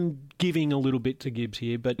 I'm giving a little bit to Gibbs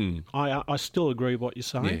here, but I still agree with what you're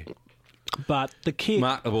saying. Yeah. But the kick...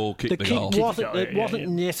 Mark the ball, kick the goal. wasn't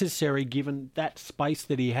necessary given that space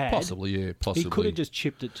that he had. Possibly. He could have just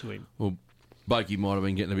chipped it to him. Well, Bakey might have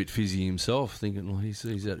been getting a bit fizzy himself, thinking, well, he's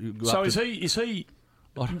out. So is he...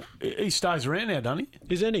 He stays around now, doesn't he?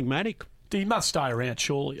 He's enigmatic. He must stay around,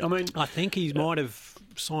 surely. I mean... I think he might have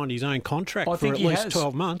signed his own contract I for think at he least has.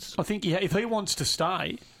 12 months. I think if he wants to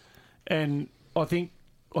stay, and I think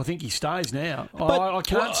he stays now. But I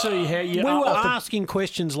can't see how you... We were asking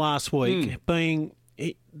questions last week, being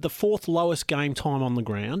the fourth lowest game time on the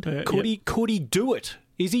ground. Could he do it?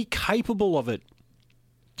 Is he capable of it?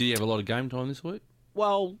 Did he have a lot of game time this week?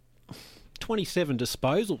 Well, 27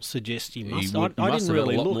 disposals suggest he must. He I didn't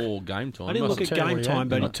really have a lot look. more game time. I didn't look at game time,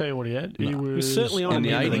 but I'll tell you what he had. he was certainly on in the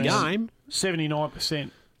the end of the 80s. game.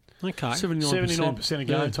 79%. Okay. 79% of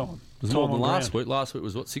game time. It was more than last week. Last week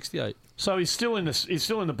was, 68? So he's still in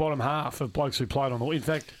the bottom half of blokes who played on the... In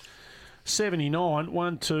fact, 79,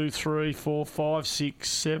 1, 2, 3, 4, 5, 6,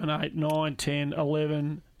 7, 8, 9, 10,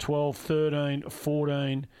 11, 12, 13,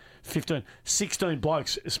 14, 15, 16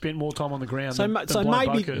 blokes spent more time on the ground than maybe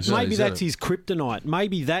Boakhurst. that's his kryptonite.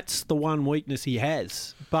 Maybe that's the one weakness he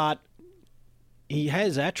has. But he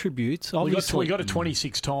has attributes, obviously. We got to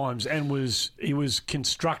 26 times and he was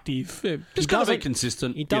constructive. Yeah, just got to be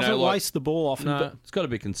consistent. He doesn't waste the ball often. No, it's got to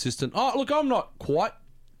be consistent. Oh, look, I'm not quite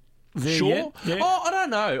there sure. Yet? Yeah. Oh, I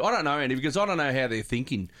don't know, Andy, because I don't know how they're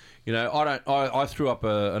thinking. You know, I threw up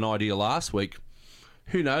an idea last week.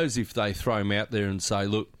 Who knows if they throw him out there and say,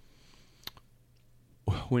 look,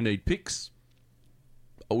 we need picks.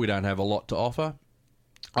 We don't have a lot to offer.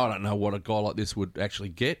 I don't know what a guy like this would actually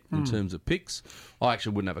get in terms of picks. I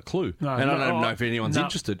actually wouldn't have a clue. I don't know if anyone's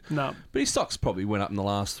interested. No. But his stocks probably went up in the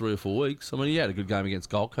last 3 or 4 weeks. I mean, he had a good game against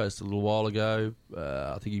Gold Coast a little while ago.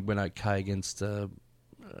 I think he went okay against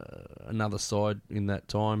another side in that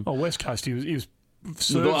time. Oh, West Coast, he was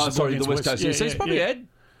sorry, the West Coast. Yeah, so he's probably had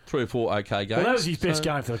 3 or 4 okay games. Well, that was his best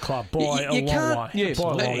game for the club by a long way. Yes,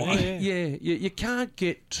 by a long way. You can't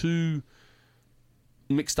get too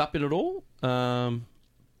mixed up in it all.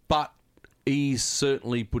 But he's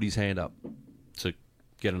certainly put his hand up to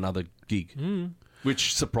get another gig,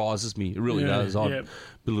 which surprises me. It really does. I'm a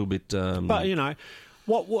little bit... But, you know,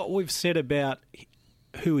 what we've said about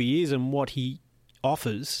who he is and what he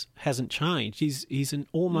offers hasn't changed. He's an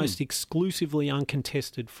almost exclusively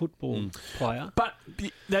uncontested football player. But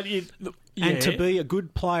that is... Yeah. And to be a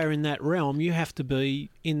good player in that realm, you have to be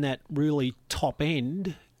in that really top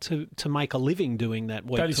end to make a living doing that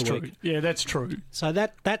week to week. That is true. Yeah, that's true. So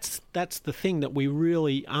that's the thing that we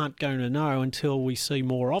really aren't going to know until we see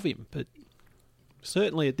more of him. But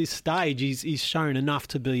certainly at this stage, he's shown enough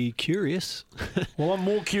to be curious. Well, I'm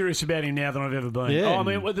more curious about him now than I've ever been. Yeah. I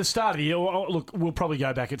mean, at the start of the year, look, we'll probably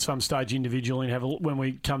go back at some stage individually and have a look when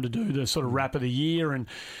we come to do the sort of wrap of the year and,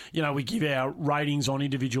 you know, we give our ratings on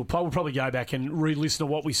individual play. We'll probably go back and re-listen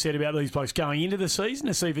to what we said about these blokes going into the season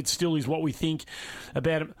to see if it still is what we think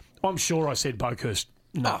about him. I'm sure I said Boakhurst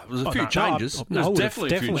No, There's a few changes. I There's would've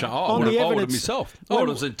definitely a few changes. I On would the have evidence- myself. I well, would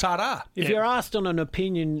have said ta-da. If you're asked on an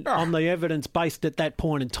opinion on the evidence based at that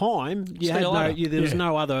point in time, there was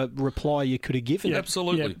no other reply you could have given.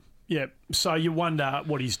 Absolutely. Yeah. So you wonder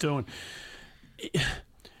what he's doing.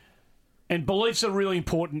 And beliefs are really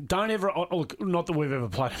important. Don't ever look. Not that we've ever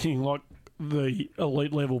played anything like the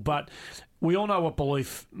elite level, but we all know what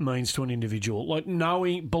belief means to an individual. Like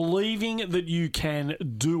believing that you can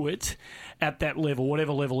do it at that level,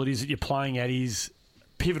 whatever level it is that you're playing at, is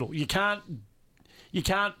pivotal. You can't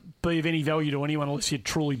be of any value to anyone unless you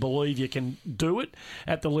truly believe you can do it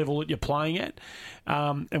at the level that you're playing at.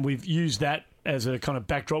 And we've used that as a kind of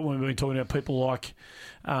backdrop when we've been talking about people like,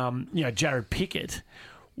 Jared Pickett.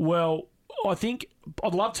 Well, I think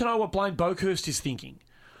I'd love to know what Blaine Boakhurst is thinking.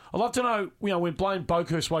 I'd love to know, when Blaine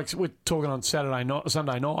Boakhurst wakes, we're talking on Sunday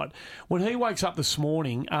night, when he wakes up this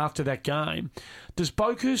morning after that game, does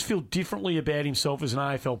Boakhurst feel differently about himself as an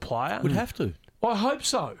AFL player? Would have to. I hope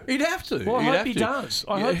so. He'd have to. Well, I He'd hope have he to. does.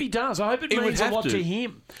 I hope he does. I hope it means a lot to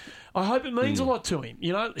him. I hope it means a lot to him.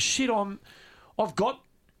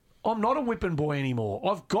 I'm not a whipping boy anymore.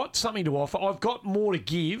 I've got something to offer. I've got more to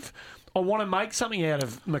give. I want to make something out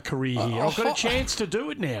of my career here. I've got a chance to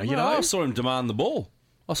do it now, you know? I saw him demand the ball.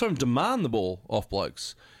 Off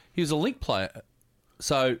blokes. He was a link player.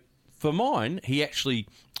 So, for mine, he actually,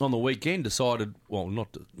 on the weekend, decided, well,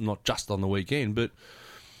 not just on the weekend, but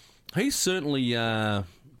he's certainly,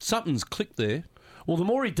 something's clicked there. Well, the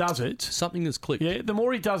more he does it... Something has clicked. Yeah, the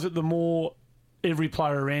more he does it, the more every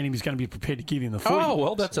player around him is going to be prepared to give him the footy. Oh,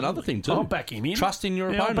 well, that's another thing too. I'll back him in. Trust in your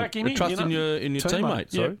opponent. I'll back him in. Trust in your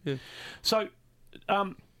teammate. Sorry. Yeah. So,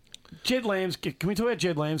 Jed Lamb's... Can we talk about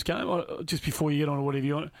Jed Lamb's game? Just before you get on to whatever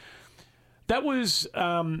you want. That was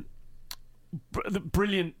the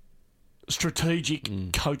brilliant strategic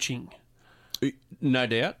coaching. No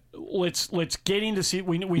doubt. Let's get into...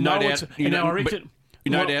 We No know doubt. it's...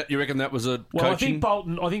 You reckon that was a well, coaching?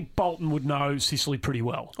 I think Bolton would know Sicily pretty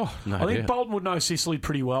well. Oh, no I think doubt. Bolton would know Sicily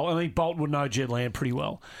pretty well. I think Bolton would know Jed Lamb pretty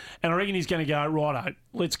well. And I reckon he's going to go, righto,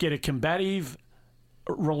 let's get a combative,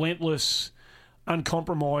 relentless,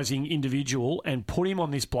 uncompromising individual and put him on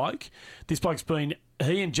this bloke. This bloke's been...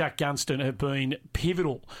 He and Jack Gunston have been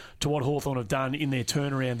pivotal to what Hawthorn have done in their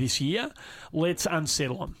turnaround this year. Let's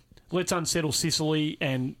unsettle him. Let's unsettle Sicily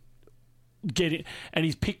and get it. And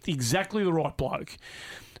he's picked exactly the right bloke.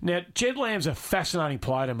 Now, Jed Lamb's a fascinating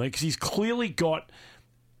player to me because he's clearly got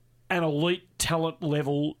an elite talent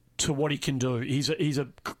level to what he can do. He's a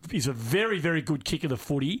very, very good kick of the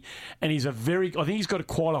footy, and I think he's got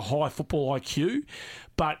quite a high football IQ,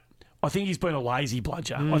 but I think he's been a lazy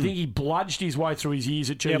bludger. I think he bludged his way through his years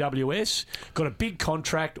at GWS, got a big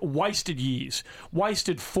contract, wasted years,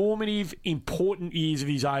 wasted formative, important years of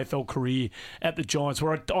his AFL career at the Giants,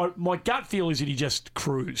 where my gut feel is that he just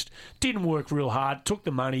cruised. Didn't work real hard, took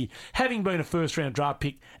the money, having been a first-round draft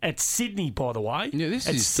pick at Sydney, by the way. Yeah, this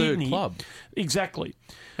is his third club. Exactly.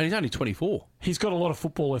 And he's only 24. He's got a lot of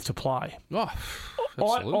football left to play. Oh,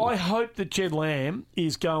 absolutely. I hope that Jed Lamb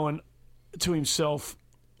is going to himself...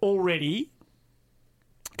 already,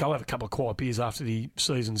 go have a couple of quiet beers after the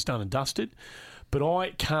season's done and dusted, but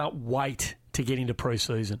I can't wait to get into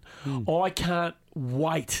pre-season. I can't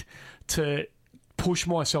wait to push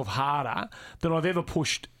myself harder than I've ever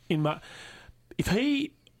pushed in my... If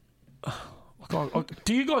he...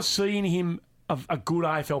 do you guys see in him a good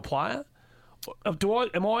AFL player?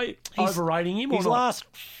 Am I overrating him or his not? Last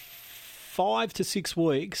 5 to 6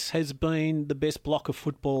 weeks has been the best block of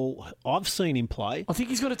football I've seen him play. I think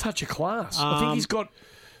he's got a touch of class. I think he's got...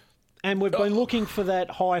 And we've been looking for that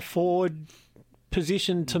high forward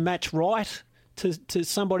position to match right, to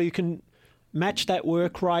somebody who can match that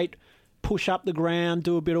work rate, push up the ground,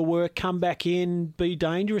 do a bit of work, come back in, be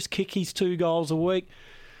dangerous, kick his 2 goals a week.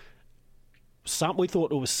 We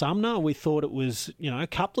thought it was Sumner. We thought it was, a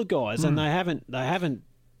couple of guys, and they haven't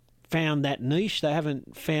found that niche. They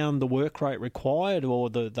haven't found the work rate required or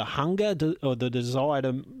the hunger or the desire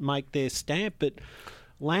to make their stamp. But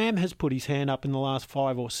Lamb has put his hand up in the last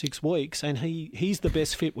 5 or 6 weeks, and he's the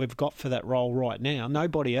best fit we've got for that role right now.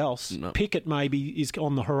 Nobody else. No. Pickett maybe is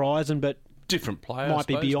on the horizon, but different player might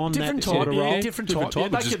be beyond different that type, sort of role. Different type.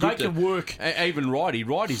 Yeah, they can work. Even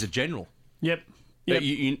Righty's a general. Yep.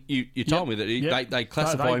 You told me that they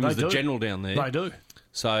classify him as the general down there. They do.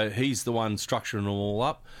 So he's the one structuring them all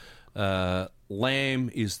up. Lamb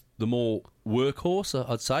is the more workhorse,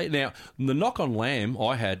 I'd say. Now, the knock on Lamb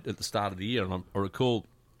I had at the start of the year, and I recall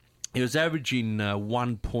he was averaging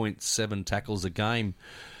 1.7 tackles a game.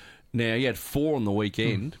 Now, he had 4 on the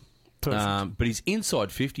weekend, Perfect. But his inside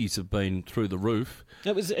 50s have been through the roof.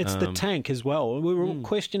 It's the tank as well. We were all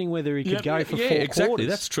questioning whether he could go for four exactly. quarters.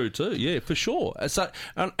 That's true too. Yeah, for sure. So,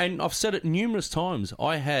 and I've said it numerous times.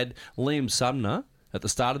 I had Liam Sumner at the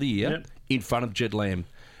start of the year in front of Jed Lamb.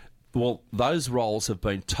 Well, those roles have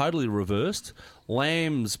been totally reversed.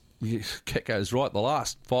 Lamb's Gecko's right. The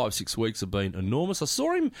last 5-6 weeks have been enormous. I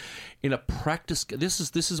saw him in a practice. This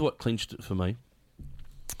is what clinched it for me.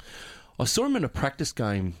 I saw him in a practice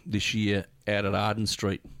game this year out at Arden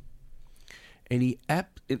Street, and he at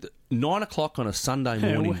 9 o'clock on a Sunday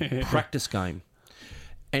morning practice game,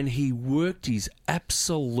 and he worked his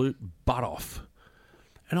absolute butt off,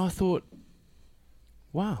 and I thought,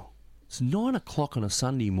 wow. It's 9 o'clock on a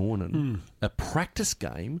Sunday morning, a practice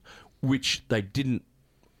game, which they didn't.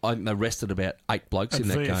 I think they rested about 8 blokes in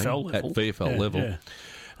that game at VFL level. Yeah. And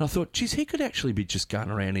I thought, geez, he could actually be just going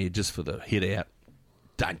around here just for the hit out.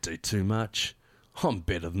 Don't do too much. I'm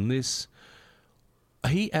better than this.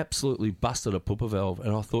 He absolutely busted a pooper valve,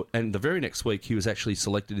 and I thought. And the very next week, he was actually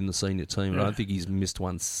selected in the senior team, and I don't think he's missed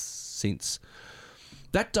one since.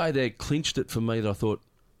 That day, they clinched it for me. That I thought,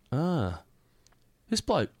 this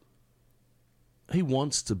bloke. He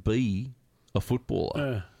wants to be a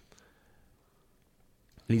footballer.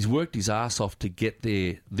 And he's worked his ass off to get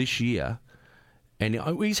there this year. And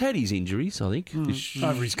he's had his injuries, I think.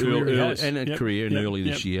 Over his career. Early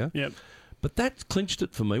this year. Yep. But that clinched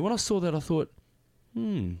it for me. When I saw that, I thought,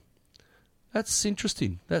 that's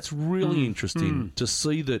interesting. That's really interesting to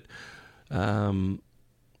see that...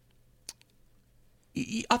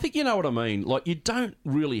 I think you know what I mean. Like, you don't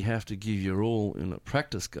really have to give your all in a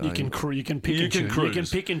practice game. You can pick and choose. You can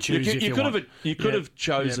pick and choose. You could have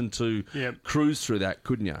chosen to cruise through that,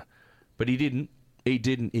 couldn't you? But he didn't. He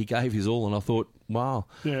didn't. He gave his all, and I thought, wow.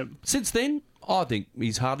 Yeah. Since then, I think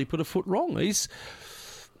he's hardly put a foot wrong.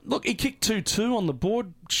 He kicked 2-2 on the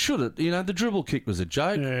board. Should it? The dribble kick was a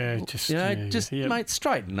joke. Mate,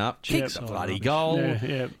 straighten up. Kick the bloody goal.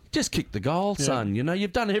 Just kick the goal, son.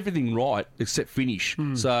 You've done everything right except finish.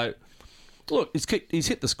 So, look, he's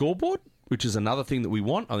hit the scoreboard, which is another thing that we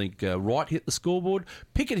want. I think Wright hit the scoreboard.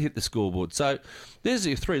 Pickett hit the scoreboard. So, there's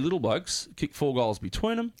your 3 little blokes. Kick 4 goals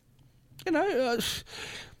between them.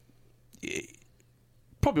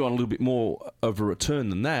 Probably want a little bit more of a return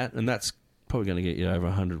than that, and that's probably going to get you over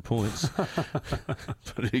 100 points.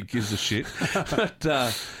 But who gives a shit? But,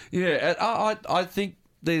 I think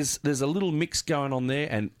there's a little mix going on there,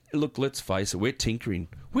 and look, let's face it, we're tinkering.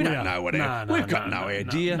 We don't know what we've got no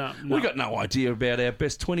idea. We've got no idea about our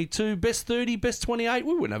best 22, best 30, best 28.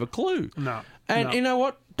 We wouldn't have a clue. No. And you know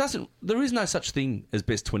what? There is no such thing as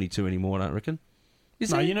best 22 anymore, I don't reckon. Is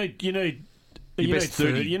there? You need best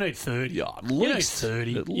 30. You need 30. Yeah, at least. At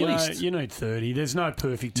least. You need 30. There's no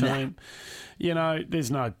perfect team. There's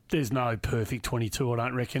no perfect 22, I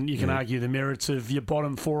don't reckon. You can argue the merits of your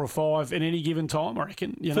bottom 4 or 5 at any given time, I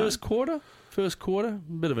reckon. First quarter,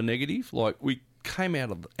 a bit of a negative. Like, we came out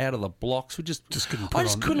of the blocks. We just couldn't I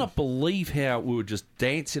just could not believe how we were just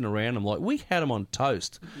dancing around them. Like, we had them on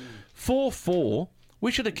toast. 4-4.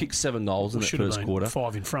 We should have kicked 7 goals in that first quarter.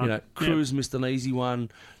 5 in front. Cruz missed an easy one.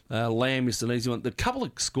 Lamb missed an easy one. The couple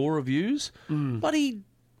of score reviews, bloody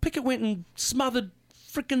Pickett went and smothered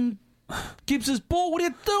frickin' Gibbs's ball. What are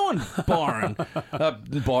you doing,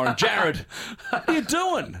 Byron? Jared. What are you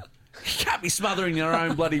doing? You can't be smothering your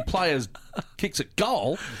own bloody players' kicks at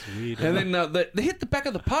goal. That's weird, and then they hit the back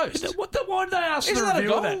of the post. Why did they ask for a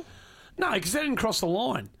review of that? No, because they didn't cross the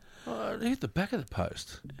line. They hit the back of the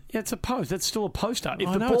post. Yeah, it's a post. That's still a poster.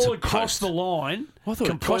 If the ball had crossed the line,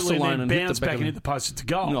 completely and then bounced back and hit the post, it's a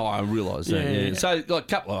goal. No, I realise that. Yeah. So, like, a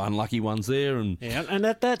couple of unlucky ones there, and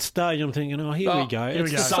at that stage, I'm thinking, here we go.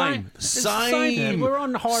 It's the same. We're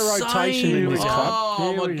on high rotation in this club.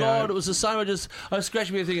 Oh my God, it was the same. I was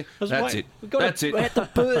scratching me thinking, that's it. That's it. We had to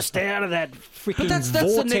burst out of that freaking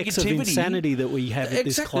vortex of insanity that we have at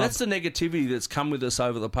this club. That's the negativity that's come with us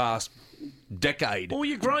over the past decade. Well,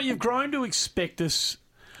 you've grown to expect us.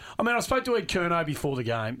 I mean, I spoke to Ed Curnow before the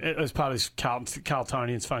game as part of this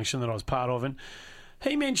Carltonians function that I was part of, and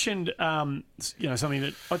he mentioned something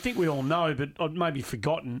that I think we all know, but I'd maybe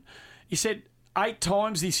forgotten. He said 8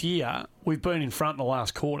 times this year we've been in front in the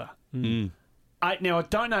last quarter. 8. Now, I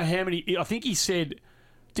don't know how many. I think he said.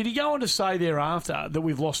 Did he go on to say thereafter that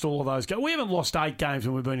we've lost all of those games? We haven't lost 8 games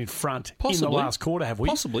when we've been in front in the last quarter, have we?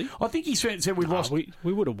 Possibly. I think he said we lost. We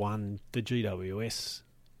would have won the GWS.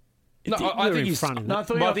 No, I think he's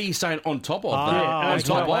saying on top of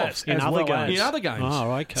that. In other games.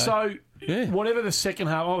 Oh, okay. So Yeah. Whatever the second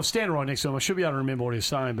half, I was standing right next to him. I should be able to remember what he was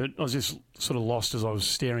saying, but I was just sort of lost as I was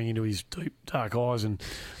staring into his deep, dark eyes and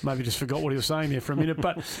maybe just forgot what he was saying there for a minute.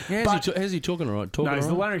 But how's he talking all right? No,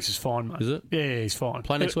 the larynx is fine, mate. Is it? Yeah, he's fine.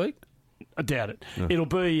 Play next week? I doubt it. No. It'll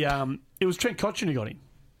be. It was Trent Cotchin who got him.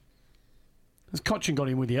 Cotchin got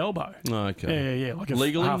him with the elbow. Oh, okay. Yeah. Like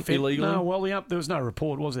legally? Illegally? No, well, there was no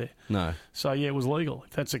report, was there? No. So, yeah, it was legal,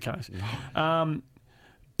 if that's the case.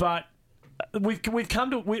 But we've come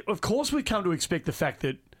to expect the fact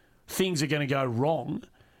that things are going to go wrong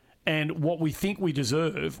and what we think we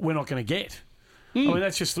deserve, we're not going to get. I mean,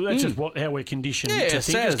 that's just how we're conditioned to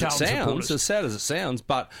think as Carlton supporters. As sad as it sounds,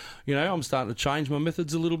 but, I'm starting to change my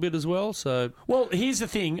methods a little bit as well. So, well, here's the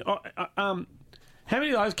thing. How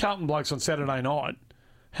many of those Carlton blokes on Saturday night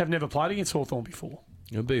have never played against Hawthorn before?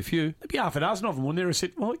 There'll be a few. There'd be half a dozen of them, wouldn't there? Who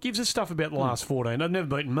said, well, it gives us stuff about the last 14. They've never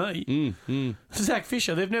beaten me. Zach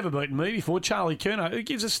Fisher, they've never beaten me before. Charlie Curnow, who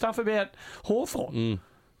gives us stuff about Hawthorn.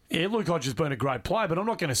 Yeah, Luke Hodge has been a great player, but I'm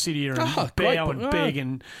not going to sit here and bow and beg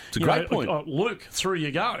and... It's a great point. Luke, through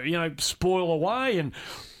you go. Spoil away and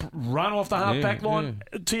run off the half-back line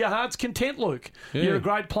to your heart's content, Luke. Yeah. You're a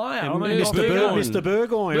great player. Mr.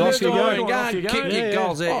 Burgoyne, off you go. Kick your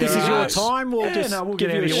goals out. This is your time. We'll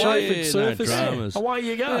give you a shape surface. Away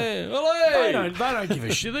you go. They don't give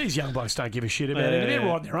a shit. These young blokes don't give a shit about it. They're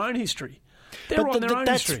writing their own history.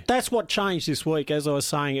 That's what changed this week, as I was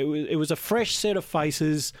saying. It was a fresh set of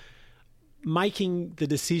faces making the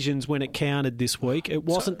decisions when it counted this week. It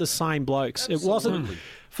wasn't the same blokes. Absolutely. It wasn't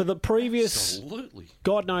for the previous... Absolutely.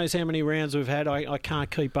 God knows how many rounds we've had. I can't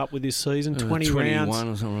keep up with this season. 20 21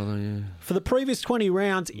 rounds. Or something like that, yeah. For the previous 20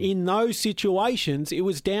 rounds, in those situations, it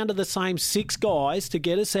was down to the same 6 guys to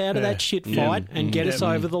get us out of that shit fight and get us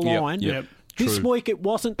over the line. Yep. This week, it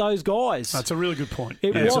wasn't those guys. That's a really good point.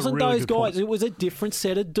 It wasn't those guys. It was a different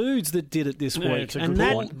set of dudes that did it this week. And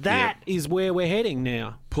that is where we're heading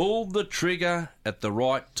now. Pulled the trigger at the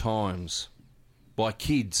right times by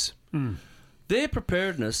kids. Their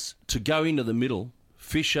preparedness to go into the middle,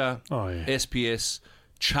 Fisher, SPS,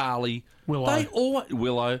 Charlie, Willow,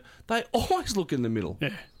 they always look in the middle.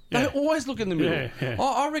 Yeah. They always look in the middle. Yeah.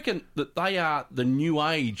 I reckon that they are the new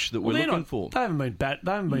age that we're looking for. They haven't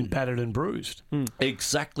been battered and bruised.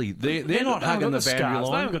 Exactly. They're not hugging the boundary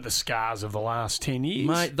line. They haven't got the scars of the last 10 years.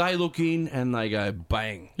 Mate, they look in and they go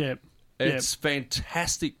bang. Yep. It's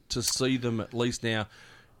fantastic to see them at least now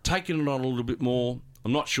taking it on a little bit more.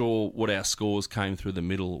 I'm not sure what our scores came through the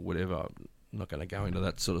middle or whatever. I'm not going to go into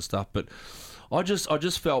that sort of stuff. But I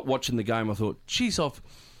just felt watching the game, I thought, geez,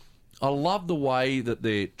 I love the way that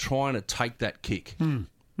they're trying to take that kick.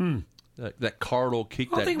 That corridor kick.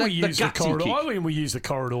 I think we use the corridor. I think we use the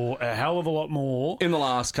corridor a hell of a lot more in the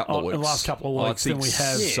last couple of weeks. In the last couple of weeks than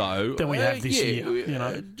we have this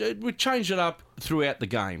year. We changed it up throughout the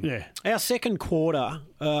game. Yeah. Our second quarter,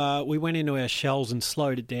 we went into our shells and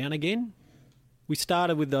slowed it down again. We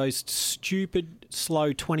started with those stupid,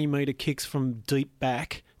 slow 20-metre kicks from deep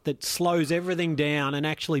back that slows everything down and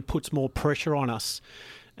actually puts more pressure on us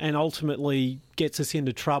and ultimately gets us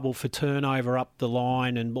into trouble for turnover up the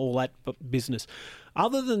line and all that business.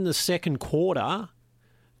 Other than the second quarter,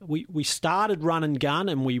 we started run and gun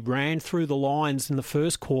and we ran through the lines in the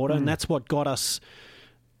first quarter, and that's what got us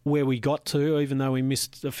where we got to, even though we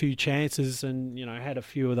missed a few chances and had a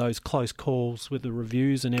few of those close calls with the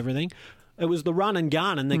reviews and everything. It was the run and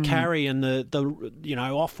gun and the carry and the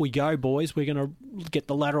off we go, boys. We're going to get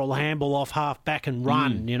the lateral handball off half back and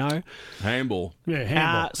run, Handball. Yeah,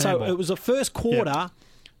 handball. So it was the first quarter. Yep.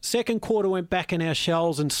 Second quarter went back in our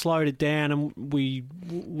shells and slowed it down, and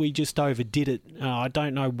we just overdid it. I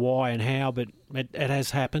don't know why and how, but it has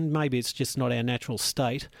happened. Maybe it's just not our natural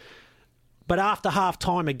state. But after half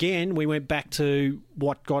time again, we went back to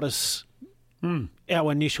what got us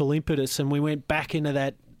our initial impetus, and we went back into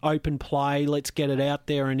that open play, let's get it out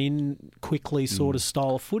there and in quickly sort of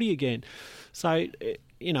style of footy again. So,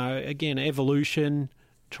 again, evolution,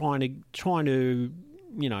 trying to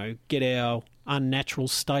get our unnatural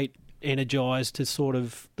state energised to sort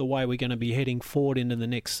of the way we're going to be heading forward into the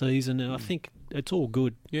next season. And I think it's all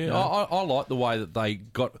good. Yeah, I like the way that they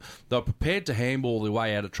were prepared to handball their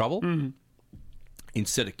way out of trouble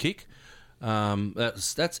instead of kick.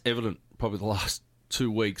 That's evident probably the last 2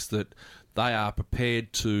 weeks that they are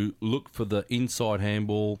prepared to look for the inside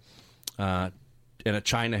handball and a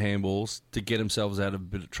chain of handballs to get themselves out of a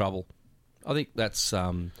bit of trouble. I think that's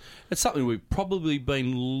something we've probably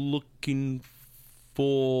been looking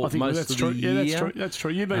for most of the year. Yeah, that's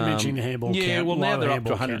true. You've been mentioning the handball count. Yeah, well, now they're up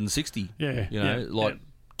to 160. Yeah.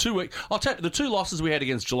 2 weeks. I'll tell you, the 2 losses we had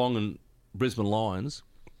against Geelong and Brisbane Lions,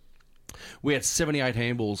 we had 78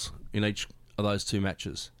 handballs in each of those 2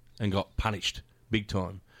 matches. and got punished big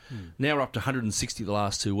time. Now we're up to 160 the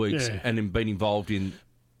last 2 weeks and then been involved in,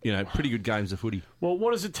 pretty good games of footy. Well,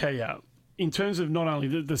 what does it tell you in terms of not only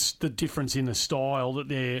the difference in the style that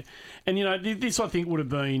they're... And, this I think would have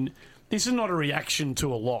been... This is not a reaction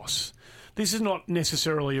to a loss. This is not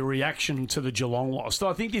necessarily a reaction to the Geelong loss. So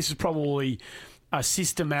I think this is probably a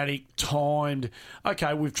systematic, timed,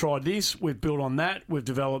 okay, we've tried this, we've built on that, we've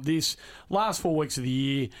developed this. Last 4 weeks of the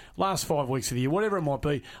year, last 5 weeks of the year, whatever it might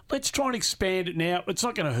be, let's try and expand it now. It's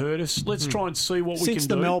not going to hurt us. Let's try and see what we can do. Since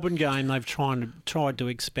the Melbourne game, they've tried to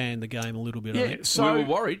expand the game a little bit. Yeah, so we were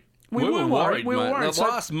worried. We were worried, mate.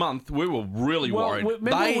 Last month, we were really worried.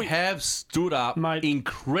 They have stood up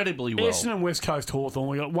incredibly well. Essendon and West Coast Hawthorn,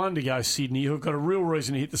 we've got one to go, Sydney, who've got a real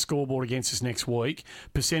reason to hit the scoreboard against us next week.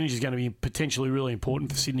 Percentage is going to be potentially really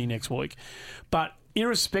important for Sydney next week. But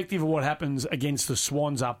irrespective of what happens against the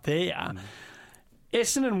Swans up there,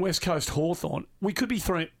 Essendon and West Coast Hawthorn, we could be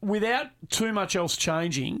through without too much else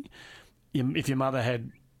changing. If your mother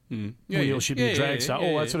had wheels, she'd be dragster,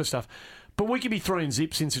 all that sort of stuff. But we could be throwing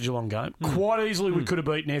zips into the Geelong game. Quite easily we could have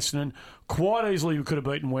beaten Essendon. Quite easily we could have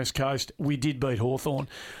beaten West Coast. We did beat Hawthorn.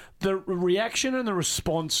 The reaction and the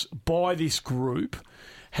response by this group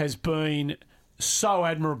has been so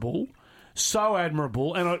admirable,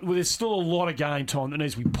 and there's still a lot of game time that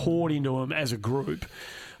needs to be poured into them as a group.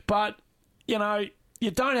 But, you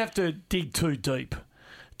don't have to dig too deep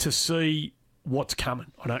to see what's coming.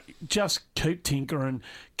 Just keep tinkering,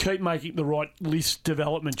 keep making the right list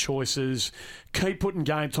development choices, keep putting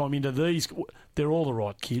game time into these. They're all the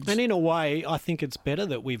right kids. And in a way, I think it's better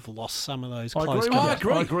that we've lost some of those close games. I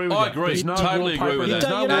agree with that. Totally agree with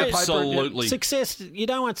that. Absolutely. Success, you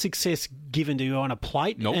don't want success given to you on a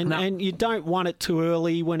plate. Nope. And you don't want it too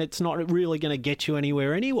early when it's not really going to get you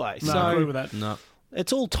anywhere anyway. No, I agree with that. No.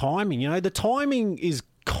 It's all timing, The timing is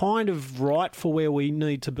kind of right for where we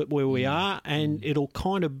need to be, where we are, and it'll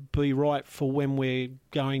kind of be right for when we're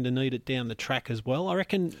going to need it down the track as well. I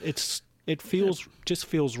reckon it feels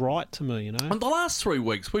right to me, In the last 3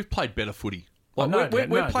 weeks, we've played better footy.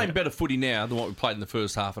 We're playing better footy now than what we played in the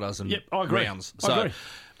first half a dozen rounds. I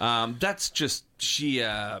agree. That's just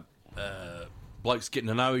sheer blokes getting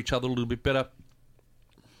to know each other a little bit better.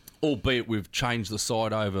 Albeit we've changed the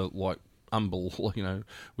side over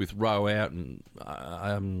with Rowe out and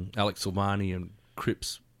Alex Silvani and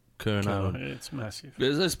Cripps, Curnow. It's massive.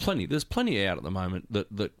 There's plenty out at the moment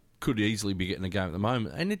that could easily be getting a game at the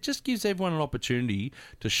moment, and it just gives everyone an opportunity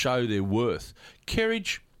to show their worth.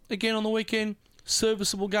 Kerridge again on the weekend,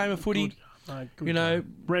 serviceable game of footy. Good.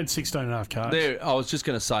 Ran 16.5 Ks. There, I was just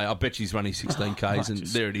going to say, I bet he's running 16 Ks, and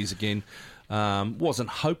there it is again. Wasn't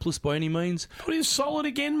hopeless by any means. But he was solid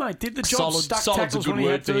again, mate. Did the job. Stuck tackles a good when he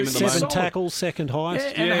word had for to. him at the moment. 7 tackles, second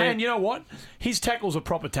highest. And you know what? His tackles are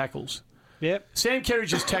proper tackles. Yep. Sam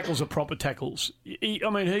Kerridge's tackles are proper tackles. He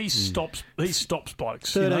stops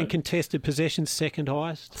blokes. 13 contested possessions, second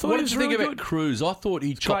highest. What did you think about Cruz? I thought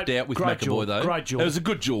he chopped out with McAvoy, though. Great duel. It was a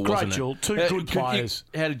good duel, wasn't it? Great duel. Two good players.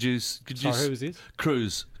 How did you... Sorry, who was this?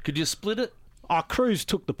 Cruz. Could you split it? Cruz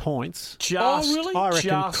took the points. Really? I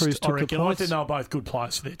reckon Cruz took the points. I think they were both good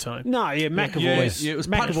players for their team. No, McAvoy's. Yeah, it was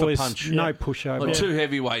punch for punch. No pushover. Like two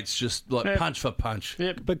heavyweights, just punch for punch.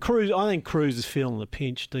 Yep. But I think Cruz is feeling the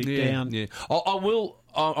pinch deep down. Yeah.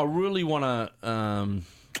 I really want to...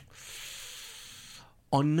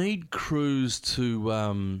 I need Cruz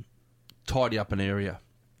to tidy up an area.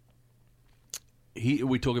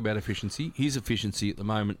 We talk about efficiency. His efficiency at the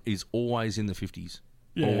moment is always in the 50s.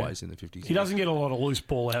 Yeah. Always in the 50s. He doesn't get a lot of loose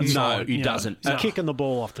ball outside. No, he doesn't. He's kicking the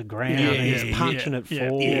ball off the ground. He's punching it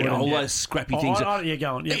forward. Yeah, all those scrappy things.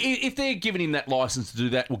 Going. Yeah. If they're giving him that licence to do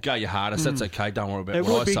that, we'll go your hardest. That's okay. Don't worry about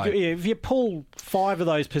what I say. If you pull 5 of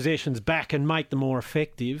those possessions back and make them more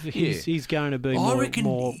effective, he's going to be more. I reckon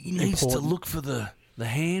he needs important. to look for the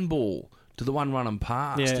handball to the one running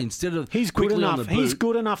past instead of he's good enough. He's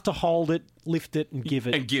good enough to hold it, lift it, and give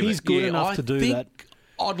it. He's good enough to do that.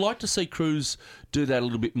 I'd like to see Cruz do that a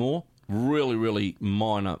little bit more. Really, really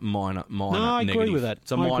minor No, I negative. agree with that.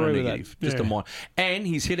 It's a minor negative. Just a minor. And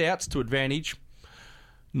his hit-outs to advantage,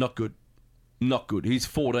 not good. Not good. He's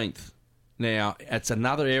 14th. Now, it's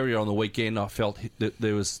another area on the weekend I felt that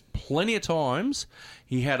there was plenty of times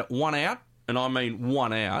he had one out, and I mean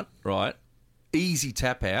one out, right? Easy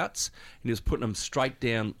tap-outs, and he was putting them straight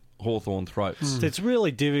down Hawthorn throats. It's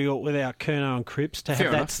really difficult without Curnow and Cripps to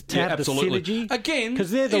have the synergy. Again,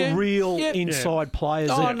 because they're the real inside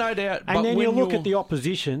players. Oh, no doubt. And then you look at the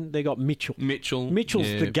opposition, they got Mitchell. Mitchell's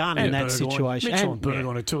the gun in that situation. Mitchell and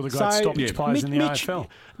Burgoyne are two of the great stoppage players in the AFL.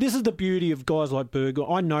 This is the beauty of guys like Burgoyne.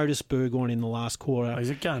 I noticed Burgoyne in the last quarter.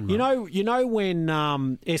 He's a gun, mate. You know when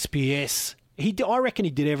SPS I reckon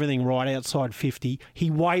he did everything right outside 50.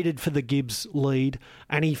 He waited for the Gibbs lead,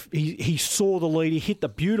 and he saw the lead. He hit the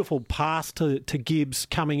beautiful pass to Gibbs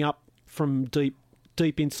coming up from deep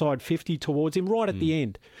inside 50 towards him right at the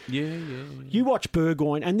end. Yeah. You watch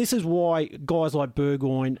Burgoyne, and this is why guys like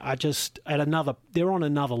Burgoyne are just they're on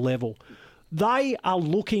another level. They are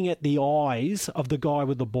looking at the eyes of the guy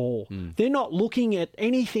with the ball. They're not looking at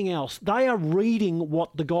anything else. They are reading what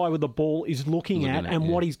the guy with the ball is looking at and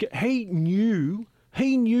what he's... He knew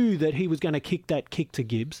that he was going to kick that kick to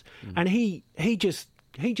Gibbs, and he just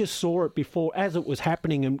saw it before as it was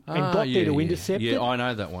happening and got there to intercept it. Yeah, I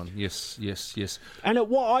know that one. Yes. And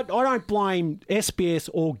I don't blame SBS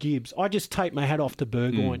or Gibbs. I just take my hat off to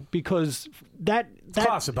Burgoyne because that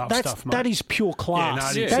class above stuff, mate. That is pure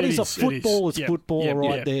class. Yeah, no, that is a footballer's footballer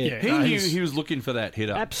right there. He knew he was looking for that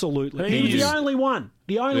hitter. Absolutely. He was the only one.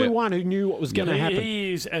 The only one who knew what was going to happen.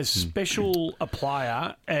 He is as special a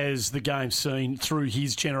player as the game's seen through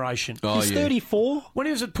his generation. He's 34. When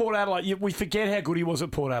he was at Port Adelaide, we forget how good he was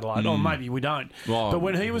at Port Adelaide. Or maybe we don't. Oh, but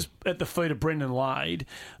when he was at the feet of Brendan Lade,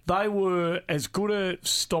 they were as good a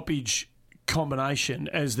stoppage combination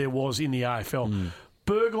as there was in the AFL.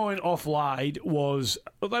 Burgoyne off Lade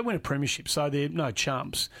they went a premiership, so they're no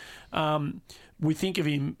chumps. We think of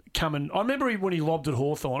him coming... I remember when he lobbed at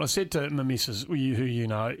Hawthorn, I said to my missus, who you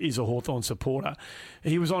know is a Hawthorn supporter,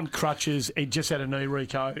 he was on crutches, he just had a knee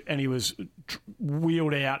reco, and he was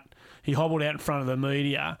wheeled out. He hobbled out in front of the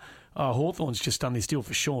media. Hawthorn's just done this deal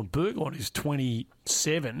for Sean Burgoyne, who's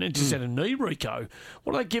 27, and just had a knee reco.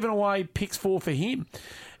 What are they giving away picks for him?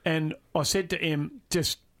 And I said to him,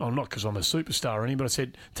 not because I'm a superstar or anything, but I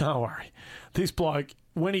said, don't worry. This bloke,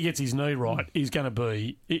 when he gets his knee right, he's going to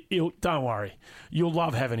be... don't worry. You'll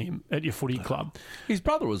love having him at your footy club. His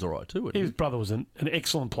brother was all right too, wasn't he? His brother was an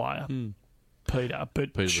excellent player, Peter,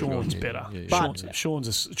 but Sean's better. Sean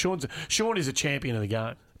is a champion of the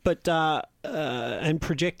game. But and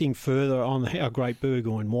projecting further on how great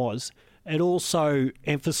Burgoyne was, it also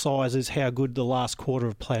emphasises how good the last quarter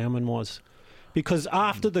of Plowman was. Because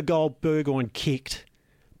after the goal Burgoyne kicked,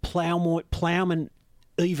 Plowman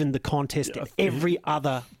evened the contest at every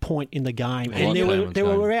other point in the game. And there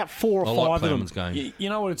were about 4 or 5 of them. You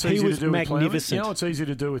know what it's easy to do with Plowman? Magnificent. You know what's easy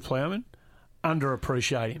to do with Plowman?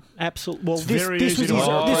 Underappreciate him. Absolutely. Well, this is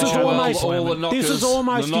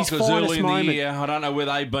almost his finest moment. I don't know where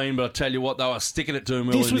they've been, but I tell you what, they were sticking it to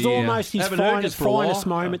him. This was almost his finest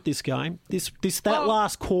moment. This game, that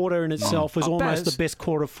last quarter in itself was almost the best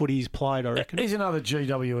quarter of footy he's played. I reckon. He's another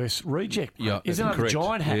GWS reject. He's another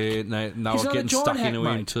giant hack. Yeah, no, we're getting stuck into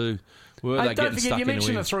him too. Don't forget, you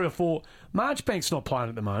mentioned the 3 or 4. Marchbank's not playing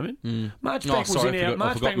at the moment. Marchbank was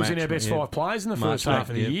in our best 5 players in the first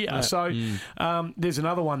half of the year. So there's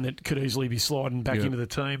another one that could easily be sliding back into the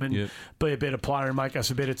team and be a better player and make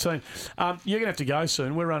us a better team. You're going to have to go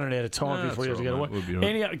soon. We're running out of time before you have to go to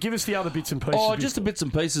work. Give us the other bits and pieces. Just the bits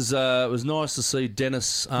and pieces. It was nice to see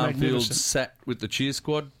Dennis Armfield sat with the cheer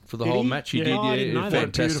squad for the whole match. He did,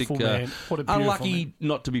 fantastic. What a beautiful unlucky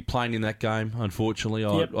not to be playing in that game, unfortunately.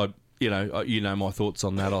 You know my thoughts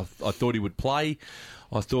on that. I thought he would play.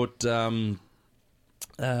 I thought it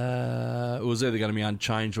was either going to be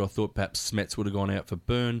unchanged or I thought perhaps Smets would have gone out for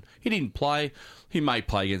Byrne. He didn't play. He may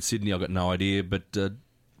play against Sydney. I've got no idea. But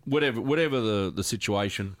whatever the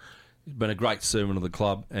situation, he's been a great servant of the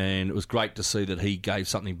club, and it was great to see that he gave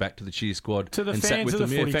something back to the cheer squad. To the and fans sat with of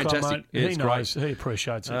the them. footy club, fantastic. mate. He knows. Great. He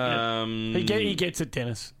appreciates it. He gets it,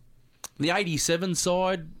 Dennis. The 87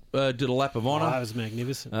 side... did a lap of honour. That was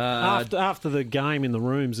magnificent. After the game in the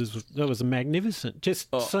rooms, that was magnificent. Just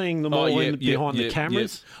seeing them all behind the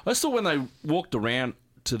cameras. I saw when they walked around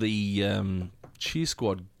to the cheer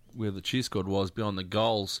squad, where the cheer squad was, behind the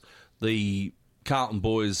goals, the Carlton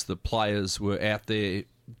boys, the players, were out there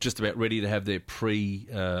just about ready to have their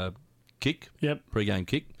pre-game kick.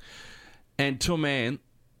 And to a man,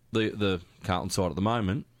 the Carlton side at the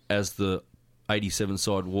moment, as the 87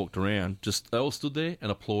 side walked around, they all stood there and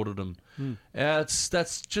applauded them.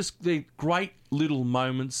 That's just their great little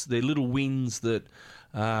moments, their little wins that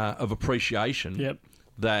of appreciation.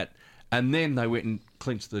 And then they went and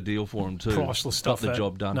clinched the deal for them too. Priceless stuff. Got the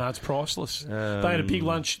job done. No, it's priceless. They had a big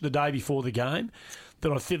lunch the day before the game.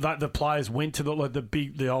 That I think that the players went to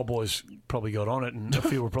the old boys probably got on it, and a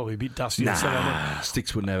few were probably a bit dusty.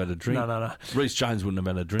 Sticks wouldn't have had a drink. No. Reece Jones wouldn't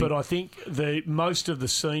have had a drink. But I think most of the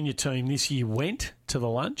senior team this year went to the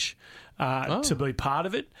lunch to be part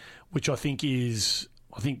of it, which I think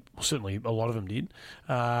certainly a lot of them did.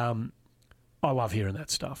 I love hearing that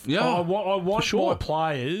stuff. Yeah, I want my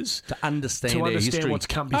players to understand their history. What's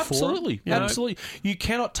come before. Absolutely. You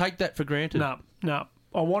cannot take that for granted. No.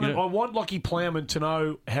 I want Lockie Plowman to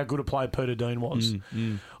know how good a player Peter Dean was.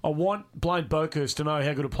 I want Blaine Boakhurst to know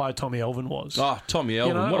how good a player Tommy Elvin was. Oh, Tommy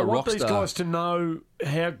Elvin, what a rock star. I want these guys to know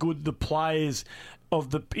how good the players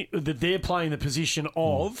that they're playing the position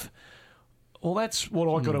of. Well, that's what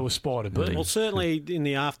I got to aspire to be. Well, certainly in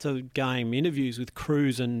the after-game interviews with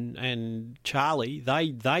Cruz and Charlie,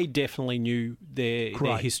 they definitely knew their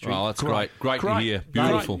history. Oh, that's great. Great to hear.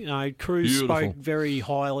 Beautiful. Cruz spoke very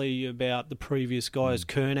highly about the previous guys.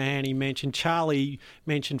 Kernahan, he mentioned. Charlie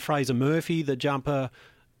mentioned Fraser Murphy, the jumper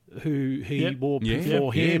who he wore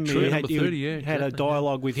before him. True, He had a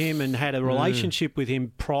dialogue with him and had a relationship with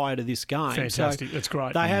him prior to this game. Fantastic. So that's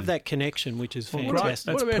great. They have that connection, which is fantastic.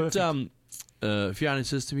 That's what about... perfect. Fiona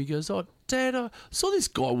says to me, he goes, "Oh, Dad, I saw this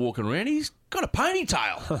guy walking around. He's got a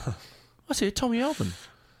ponytail." I said, "Tommy Elvin."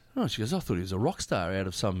 Oh, she goes, "I thought he was a rock star out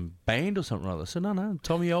of some band or something or other." I said, "No,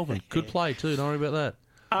 Tommy Elvin. Good play too. Don't worry about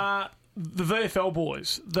that." The VFL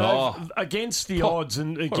boys, against the odds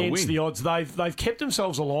and against the odds, they've kept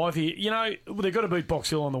themselves alive here. You know, they've got to beat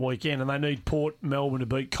Box Hill on the weekend, and they need Port Melbourne to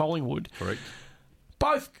beat Collingwood. Correct.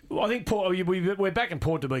 Both, I think we're back in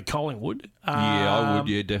Port to beat Collingwood. I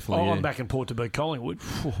would, definitely. I'm back in Port to beat Collingwood.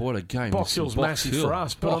 What a game. Box Hill's massive for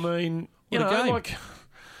us, but I mean,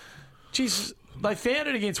 geez, they found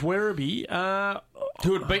it against Werribee.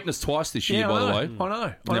 Who had beaten us twice this year, by the way. I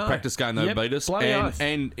know. In the practice game, they beat us,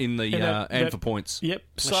 and in the and for points. Yep.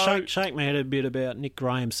 So Shake me had a bit about Nick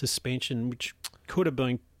Graham's suspension, which could have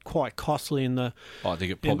been quite costly in the. I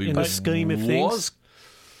think it probably in the scheme of things.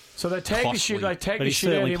 So they tagged the shit. They tagged the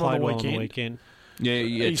shit out of him on the weekend. Yeah,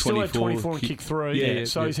 he still had 24 and kick 3.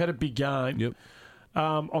 So he's had a big game. Yep.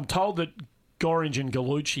 I'm told that Gorringe and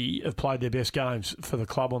Gallucci have played their best games for the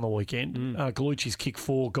club on the weekend. Gallucci's kick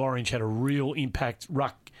 4. Gorringe had a real impact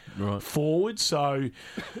ruck forward. So,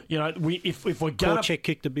 if we're going to... Korchek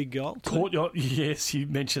kicked a big goal. Yes, you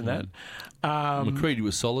mentioned that. McCready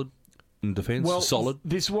was solid. In defence, solid.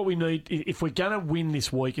 This is what we need. If we're going to win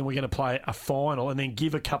this week and we're going to play a final and then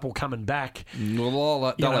give a couple coming back...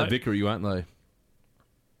 Well, they'll have Vickery, won't they?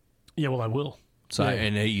 Yeah, well, they will. So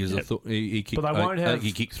and he kicked. But they won't have.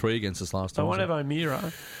 He kicked 3 against us last time. They won't have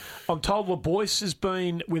O'Meara. I'm told LeBoyce has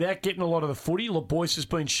been, without getting a lot of the footy, LeBoyce has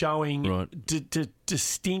been showing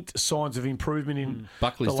distinct signs of improvement in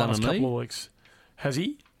Buckley's the last couple of weeks. Has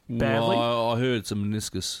he? Badly? No, I heard some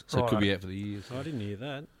meniscus, so it could be out for the year. I didn't hear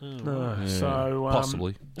that. No, so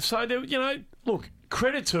possibly. So look,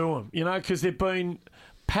 credit to them, because they've been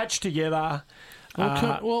patched together.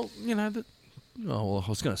 I was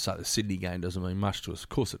going to say the Sydney game doesn't mean much to us. Of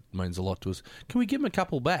course, it means a lot to us. Can we give them a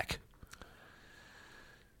couple back?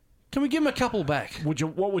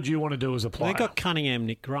 What would you want to do as a player? They got Cunningham,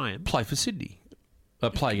 Nick Graham. Play for Sydney.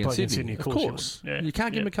 Play against Sydney. Of course. You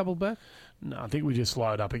can't give them a couple back? No, I think we just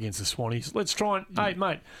load up against the Swannies. Let's try and... Hey,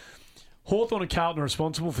 mate, Hawthorn and Carlton are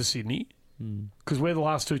responsible for Sydney because we're the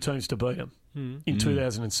last two teams to beat them in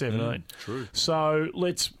 2017. True. So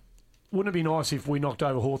wouldn't it be nice if we knocked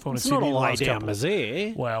over Hawthorn and It's Sydney? not a in the lay last down couple?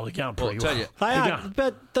 misère. Well, they're going pretty well. They are,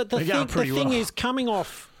 but the thing is, coming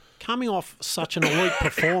off such an elite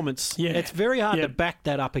performance, it's very hard to back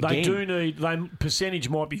that up again. They do need... percentage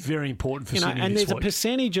might be very important for Sydney and this there's week. a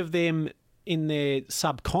percentage of them in their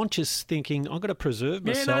subconscious thinking, I've got to preserve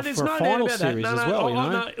myself for a final series as well.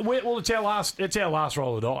 Well, it's our last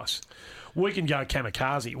roll of dice. We can go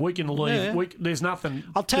kamikaze. We can leave. There's nothing.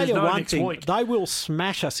 I'll tell you one thing. Week. They will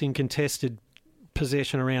smash us in contested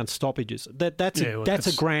possession around stoppages. That's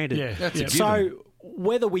a granted. Yeah, that's a so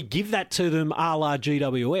whether we give that to them a la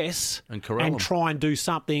GWS and try and do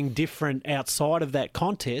something different outside of that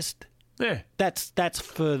contest... Yeah, that's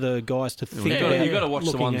for the guys to think about. You've got to watch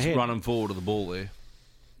the ones ahead. running forward of the ball there.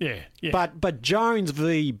 Yeah. But Jones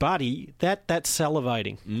v Buddy, that's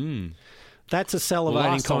salivating. That's a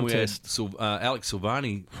salivating contest. We had Alex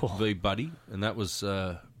Silvani v Buddy, and that was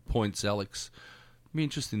points Alex. Be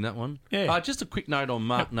interesting, that one. Yeah. Just a quick note on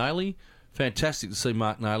Mark Nailey. Fantastic to see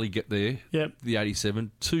Mark Nailey get there. Yep. The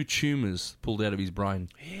 87. 2 tumours pulled out of his brain.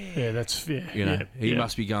 Yeah, that's fair. He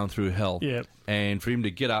must be going through hell. Yeah. And for him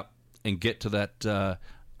to get up and get to that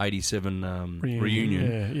 87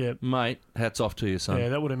 reunion. Mate, hats off to you, son. Yeah,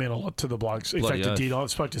 that would have meant a lot to the blokes. In fact, it did. I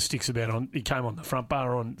spoke to Sticks about it. He came on the front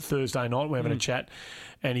bar on Thursday night. We're having a chat,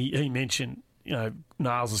 and he mentioned,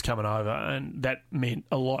 Niles is coming over, and that meant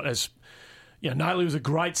a lot. As Nailey was a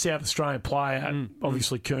great South Australian player,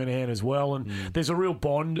 obviously Kernahan as well, and there's a real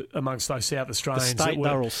bond amongst those South Australians.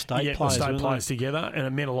 They're all state players. State players together, and it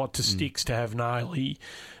meant a lot to Sticks to have Nailey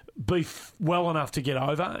be well enough to get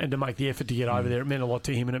over and to make the effort to get over there. It meant a lot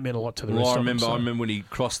to him and it meant a lot to the rest I of them. remember when he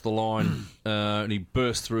crossed the line and he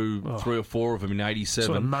burst through 3 or 4 of them in 87.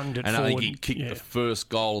 Sort of munged it and I think forward. he kicked Yeah. the first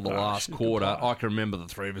goal of the last quarter. I can remember the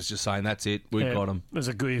 3 of us just saying, "That's it, we've got him. He's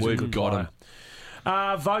a good got player.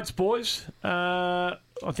 him." Votes, boys. I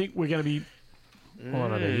think we're going to be... Well, I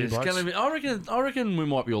don't know, you It's blokes. going to be. I reckon we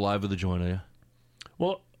might be all over the joint here.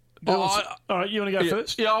 Well, all right, you want to go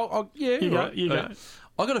first? Yeah, You go. You go.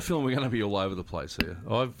 I got a feeling we're going to be all over the place here.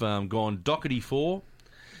 I've gone Doherty 4,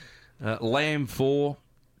 Lamb 4,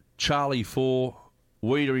 Charlie 4,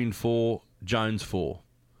 Wiedering 4, Jones 4.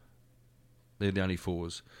 They're the only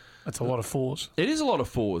 4s. That's a lot of 4s. It is a lot of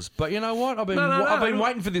 4s, but you know what? I've been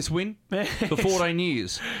waiting for this win for 14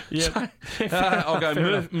 years. Yeah. I'll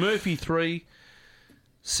go Murphy 3,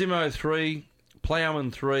 Simo 3,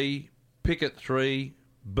 Plowman 3, Pickett 3,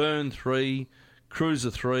 Byrne 3,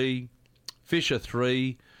 Cruiser 3, Fisher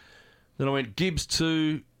 3. Then I went Gibbs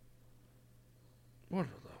 2. What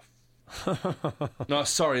the... No,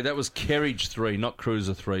 sorry, that was Kerridge 3, not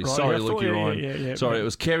Cruiser 3. Right, Sorry, yeah, Lukey Ryan. yeah, sorry, right. it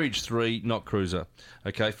was Kerridge 3, not Cruiser.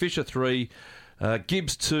 Okay, Fisher 3,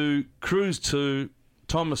 Gibbs 2, Cruz 2,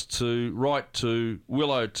 Thomas 2, Wright 2,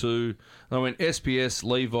 Willow 2. And I went SPS,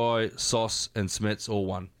 Levi, Sauce, and Smets all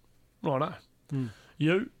 1. Righto.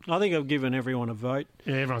 You? I think I've given everyone a vote.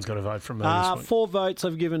 Yeah, everyone's got a vote from me this week. 4 votes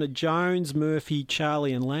I've given to Jones, Murphy,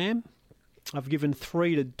 Charlie and Lamb. I've given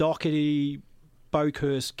 3 to Doherty,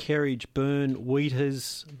 Boakhurst, Kerridge, Byrne,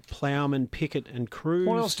 Wheaters, Plowman, Pickett and Cruz.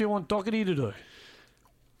 What else do you want Doherty to do?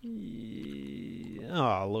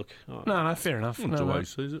 Oh, look. Oh, No, fair enough. That's the way he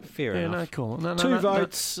sees it. fair Yeah, enough. no, cool. No, 2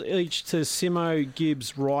 votes each to Simo,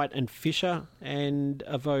 Gibbs, Wright and Fisher, and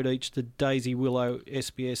a vote each to Daisy, Willow,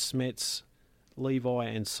 SBS, Smets, Levi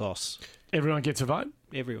and Sauce. Everyone gets a vote?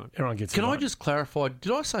 Everyone. Everyone gets Can a vote. I just clarify,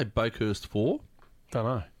 did I say Boakhurst 4? Don't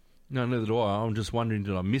know. No, neither do I. I'm just wondering,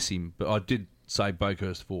 did I miss him? But I did say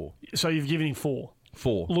Boakhurst 4. So you've given him 4.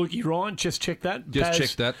 4. Lukey Ryan, just check that. Just check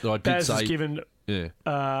that. I did Baz say... has given Yeah.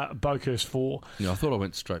 Boakhurst 4. Yeah, I thought I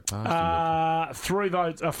went straight past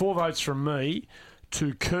him. 4 votes from me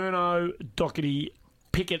to Curnow, Doherty,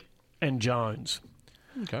 Pickett and Jones.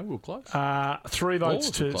 Okay, we're close. 3 votes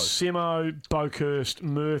All to close. Simo, Boakhurst,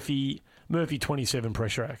 Murphy 27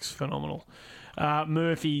 pressure acts, phenomenal.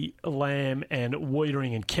 Murphy, Lamb and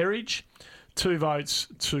Wiedering and Kerridge. 2 votes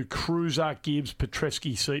to Cruiser, Gibbs,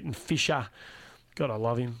 Petresky, Seaton, Fisher. God, I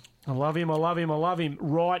love him. I love him.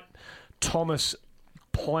 Wright, Thomas,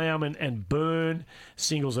 Plowman and Byrne.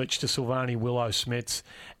 Singles each to Silvani, Willow, Smets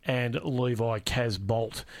and Levi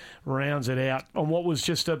Casbolt. Rounds it out on what was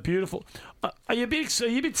just a beautiful... Are you a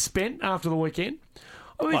bit spent after the weekend?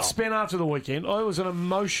 I was spent after the weekend. It was an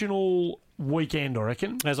emotional weekend, I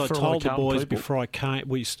reckon. As I for a lot told of the Carlton boys people.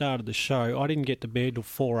 we started the show, I didn't get to bed till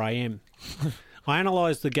 4 a.m. I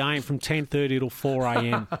analysed the game from 10:30 till 4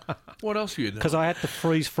 a.m. What else are you doing? because I had to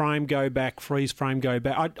freeze frame, go back.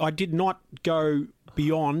 I did not go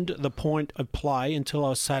beyond the point of play until I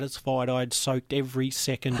was satisfied I had soaked every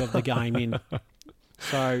second of the game in.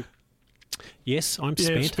 So, yes, I'm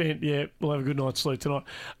spent. Yeah, we'll have a good night's sleep tonight.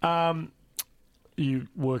 You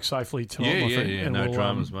work safely tonight, my friend. Yeah. and No we'll,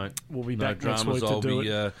 dramas, mate. We'll be no back dramas. next week to I'll do be,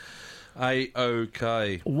 it.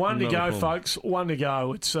 A-OK. One to Not a go, problem. folks. One to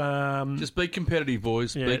go. It's Just be competitive,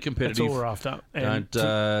 boys. yeah, Be competitive. That's all we're after. And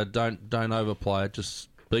Don't overplay it. Just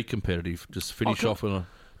be competitive. Just finish off with a...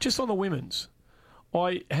 just on the women's,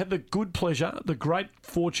 I had the great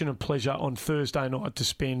fortune and pleasure on Thursday night to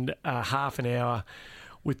spend half an hour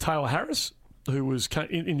with Taylor Harris, who was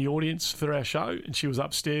in the audience for our show, and she was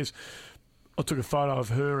upstairs. I took a photo of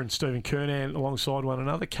her and Stephen Kernan alongside one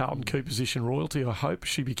another. Carlton key position royalty. I hope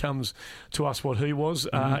she becomes to us what he was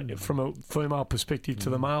from a female perspective to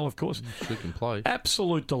the male, of course. She can play.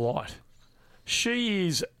 Absolute delight. She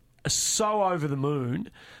is so over the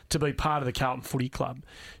moon to be part of the Carlton Footy Club.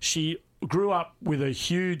 She grew up with a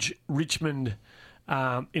huge Richmond,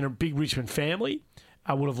 in a big Richmond family.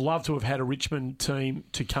 I would have loved to have had a Richmond team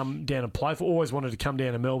to come down and play for. Always wanted to come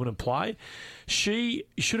down to Melbourne and play. You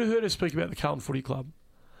should have heard her speak about the Carlton Footy Club.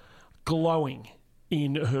 Glowing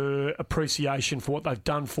in her appreciation for what they've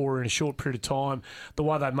done for her in a short period of time, the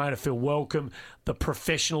way they've made her feel welcome, the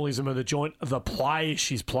professionalism of the joint, the players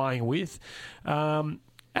she's playing with.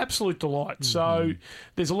 Absolute delight. So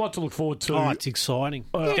there's a lot to look forward to. Oh, it's exciting.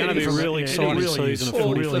 It's It going to be a is. really Yeah, it exciting really season is. of Well,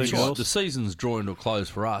 footy for that's the right. girls. The season's drawing to a close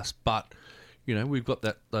for us, but we've got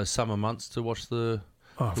those summer months to watch the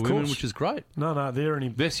Of women, course. which is great. No, they're an...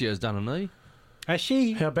 Vessia's done a knee. Has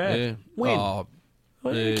she? How bad? Yeah. When? Oh,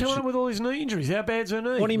 Well, Yeah, you're coming she- up with all these knee injuries. How bad's her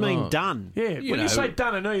knee? What do you mean Oh. done? Yeah, You when know- you say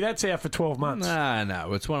done a knee, that's out for 12 months.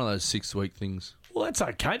 no, it's one of those 6-week things. Well, that's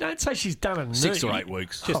okay. Don't say she's done a knee. 6 or 8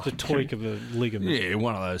 weeks. Just a tweak of a ligament. Yeah,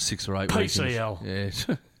 one of those 6 or 8 weeks. PCL. Yeah.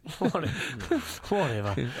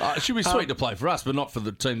 Whatever. She'd be sweet to play for us, but not for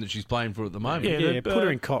the team that she's playing for at the moment. Yeah, Put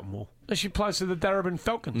her in Cottonwall. She plays for the Darebin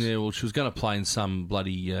Falcons. Yeah, well, she was going to play in some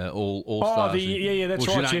bloody all-stars. That's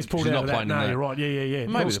right. She's pulled out of that. No, you're right. Yeah.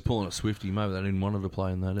 Maybe they're pulling a Swifty. Maybe they didn't want her to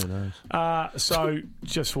play in that. Who knows? So,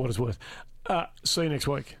 just for what it's worth, see you next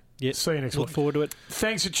week. Yeah, see you next look week. forward to it.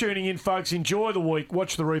 Thanks for tuning in, folks. Enjoy the week.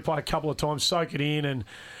 Watch the replay a couple of times. Soak it in and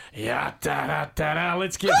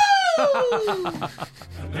let's get.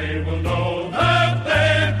 They will know that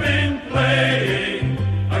they've been playing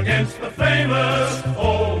against the famous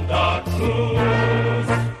old dark Blues.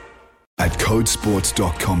 At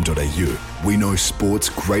codesports.com.au, we know sport's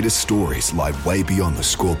greatest stories lie way beyond the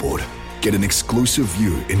scoreboard. Get an exclusive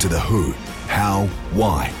view into the who, how,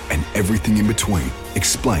 why, and everything in between,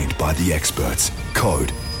 explained by the experts. Code,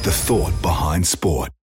 the thought behind sport.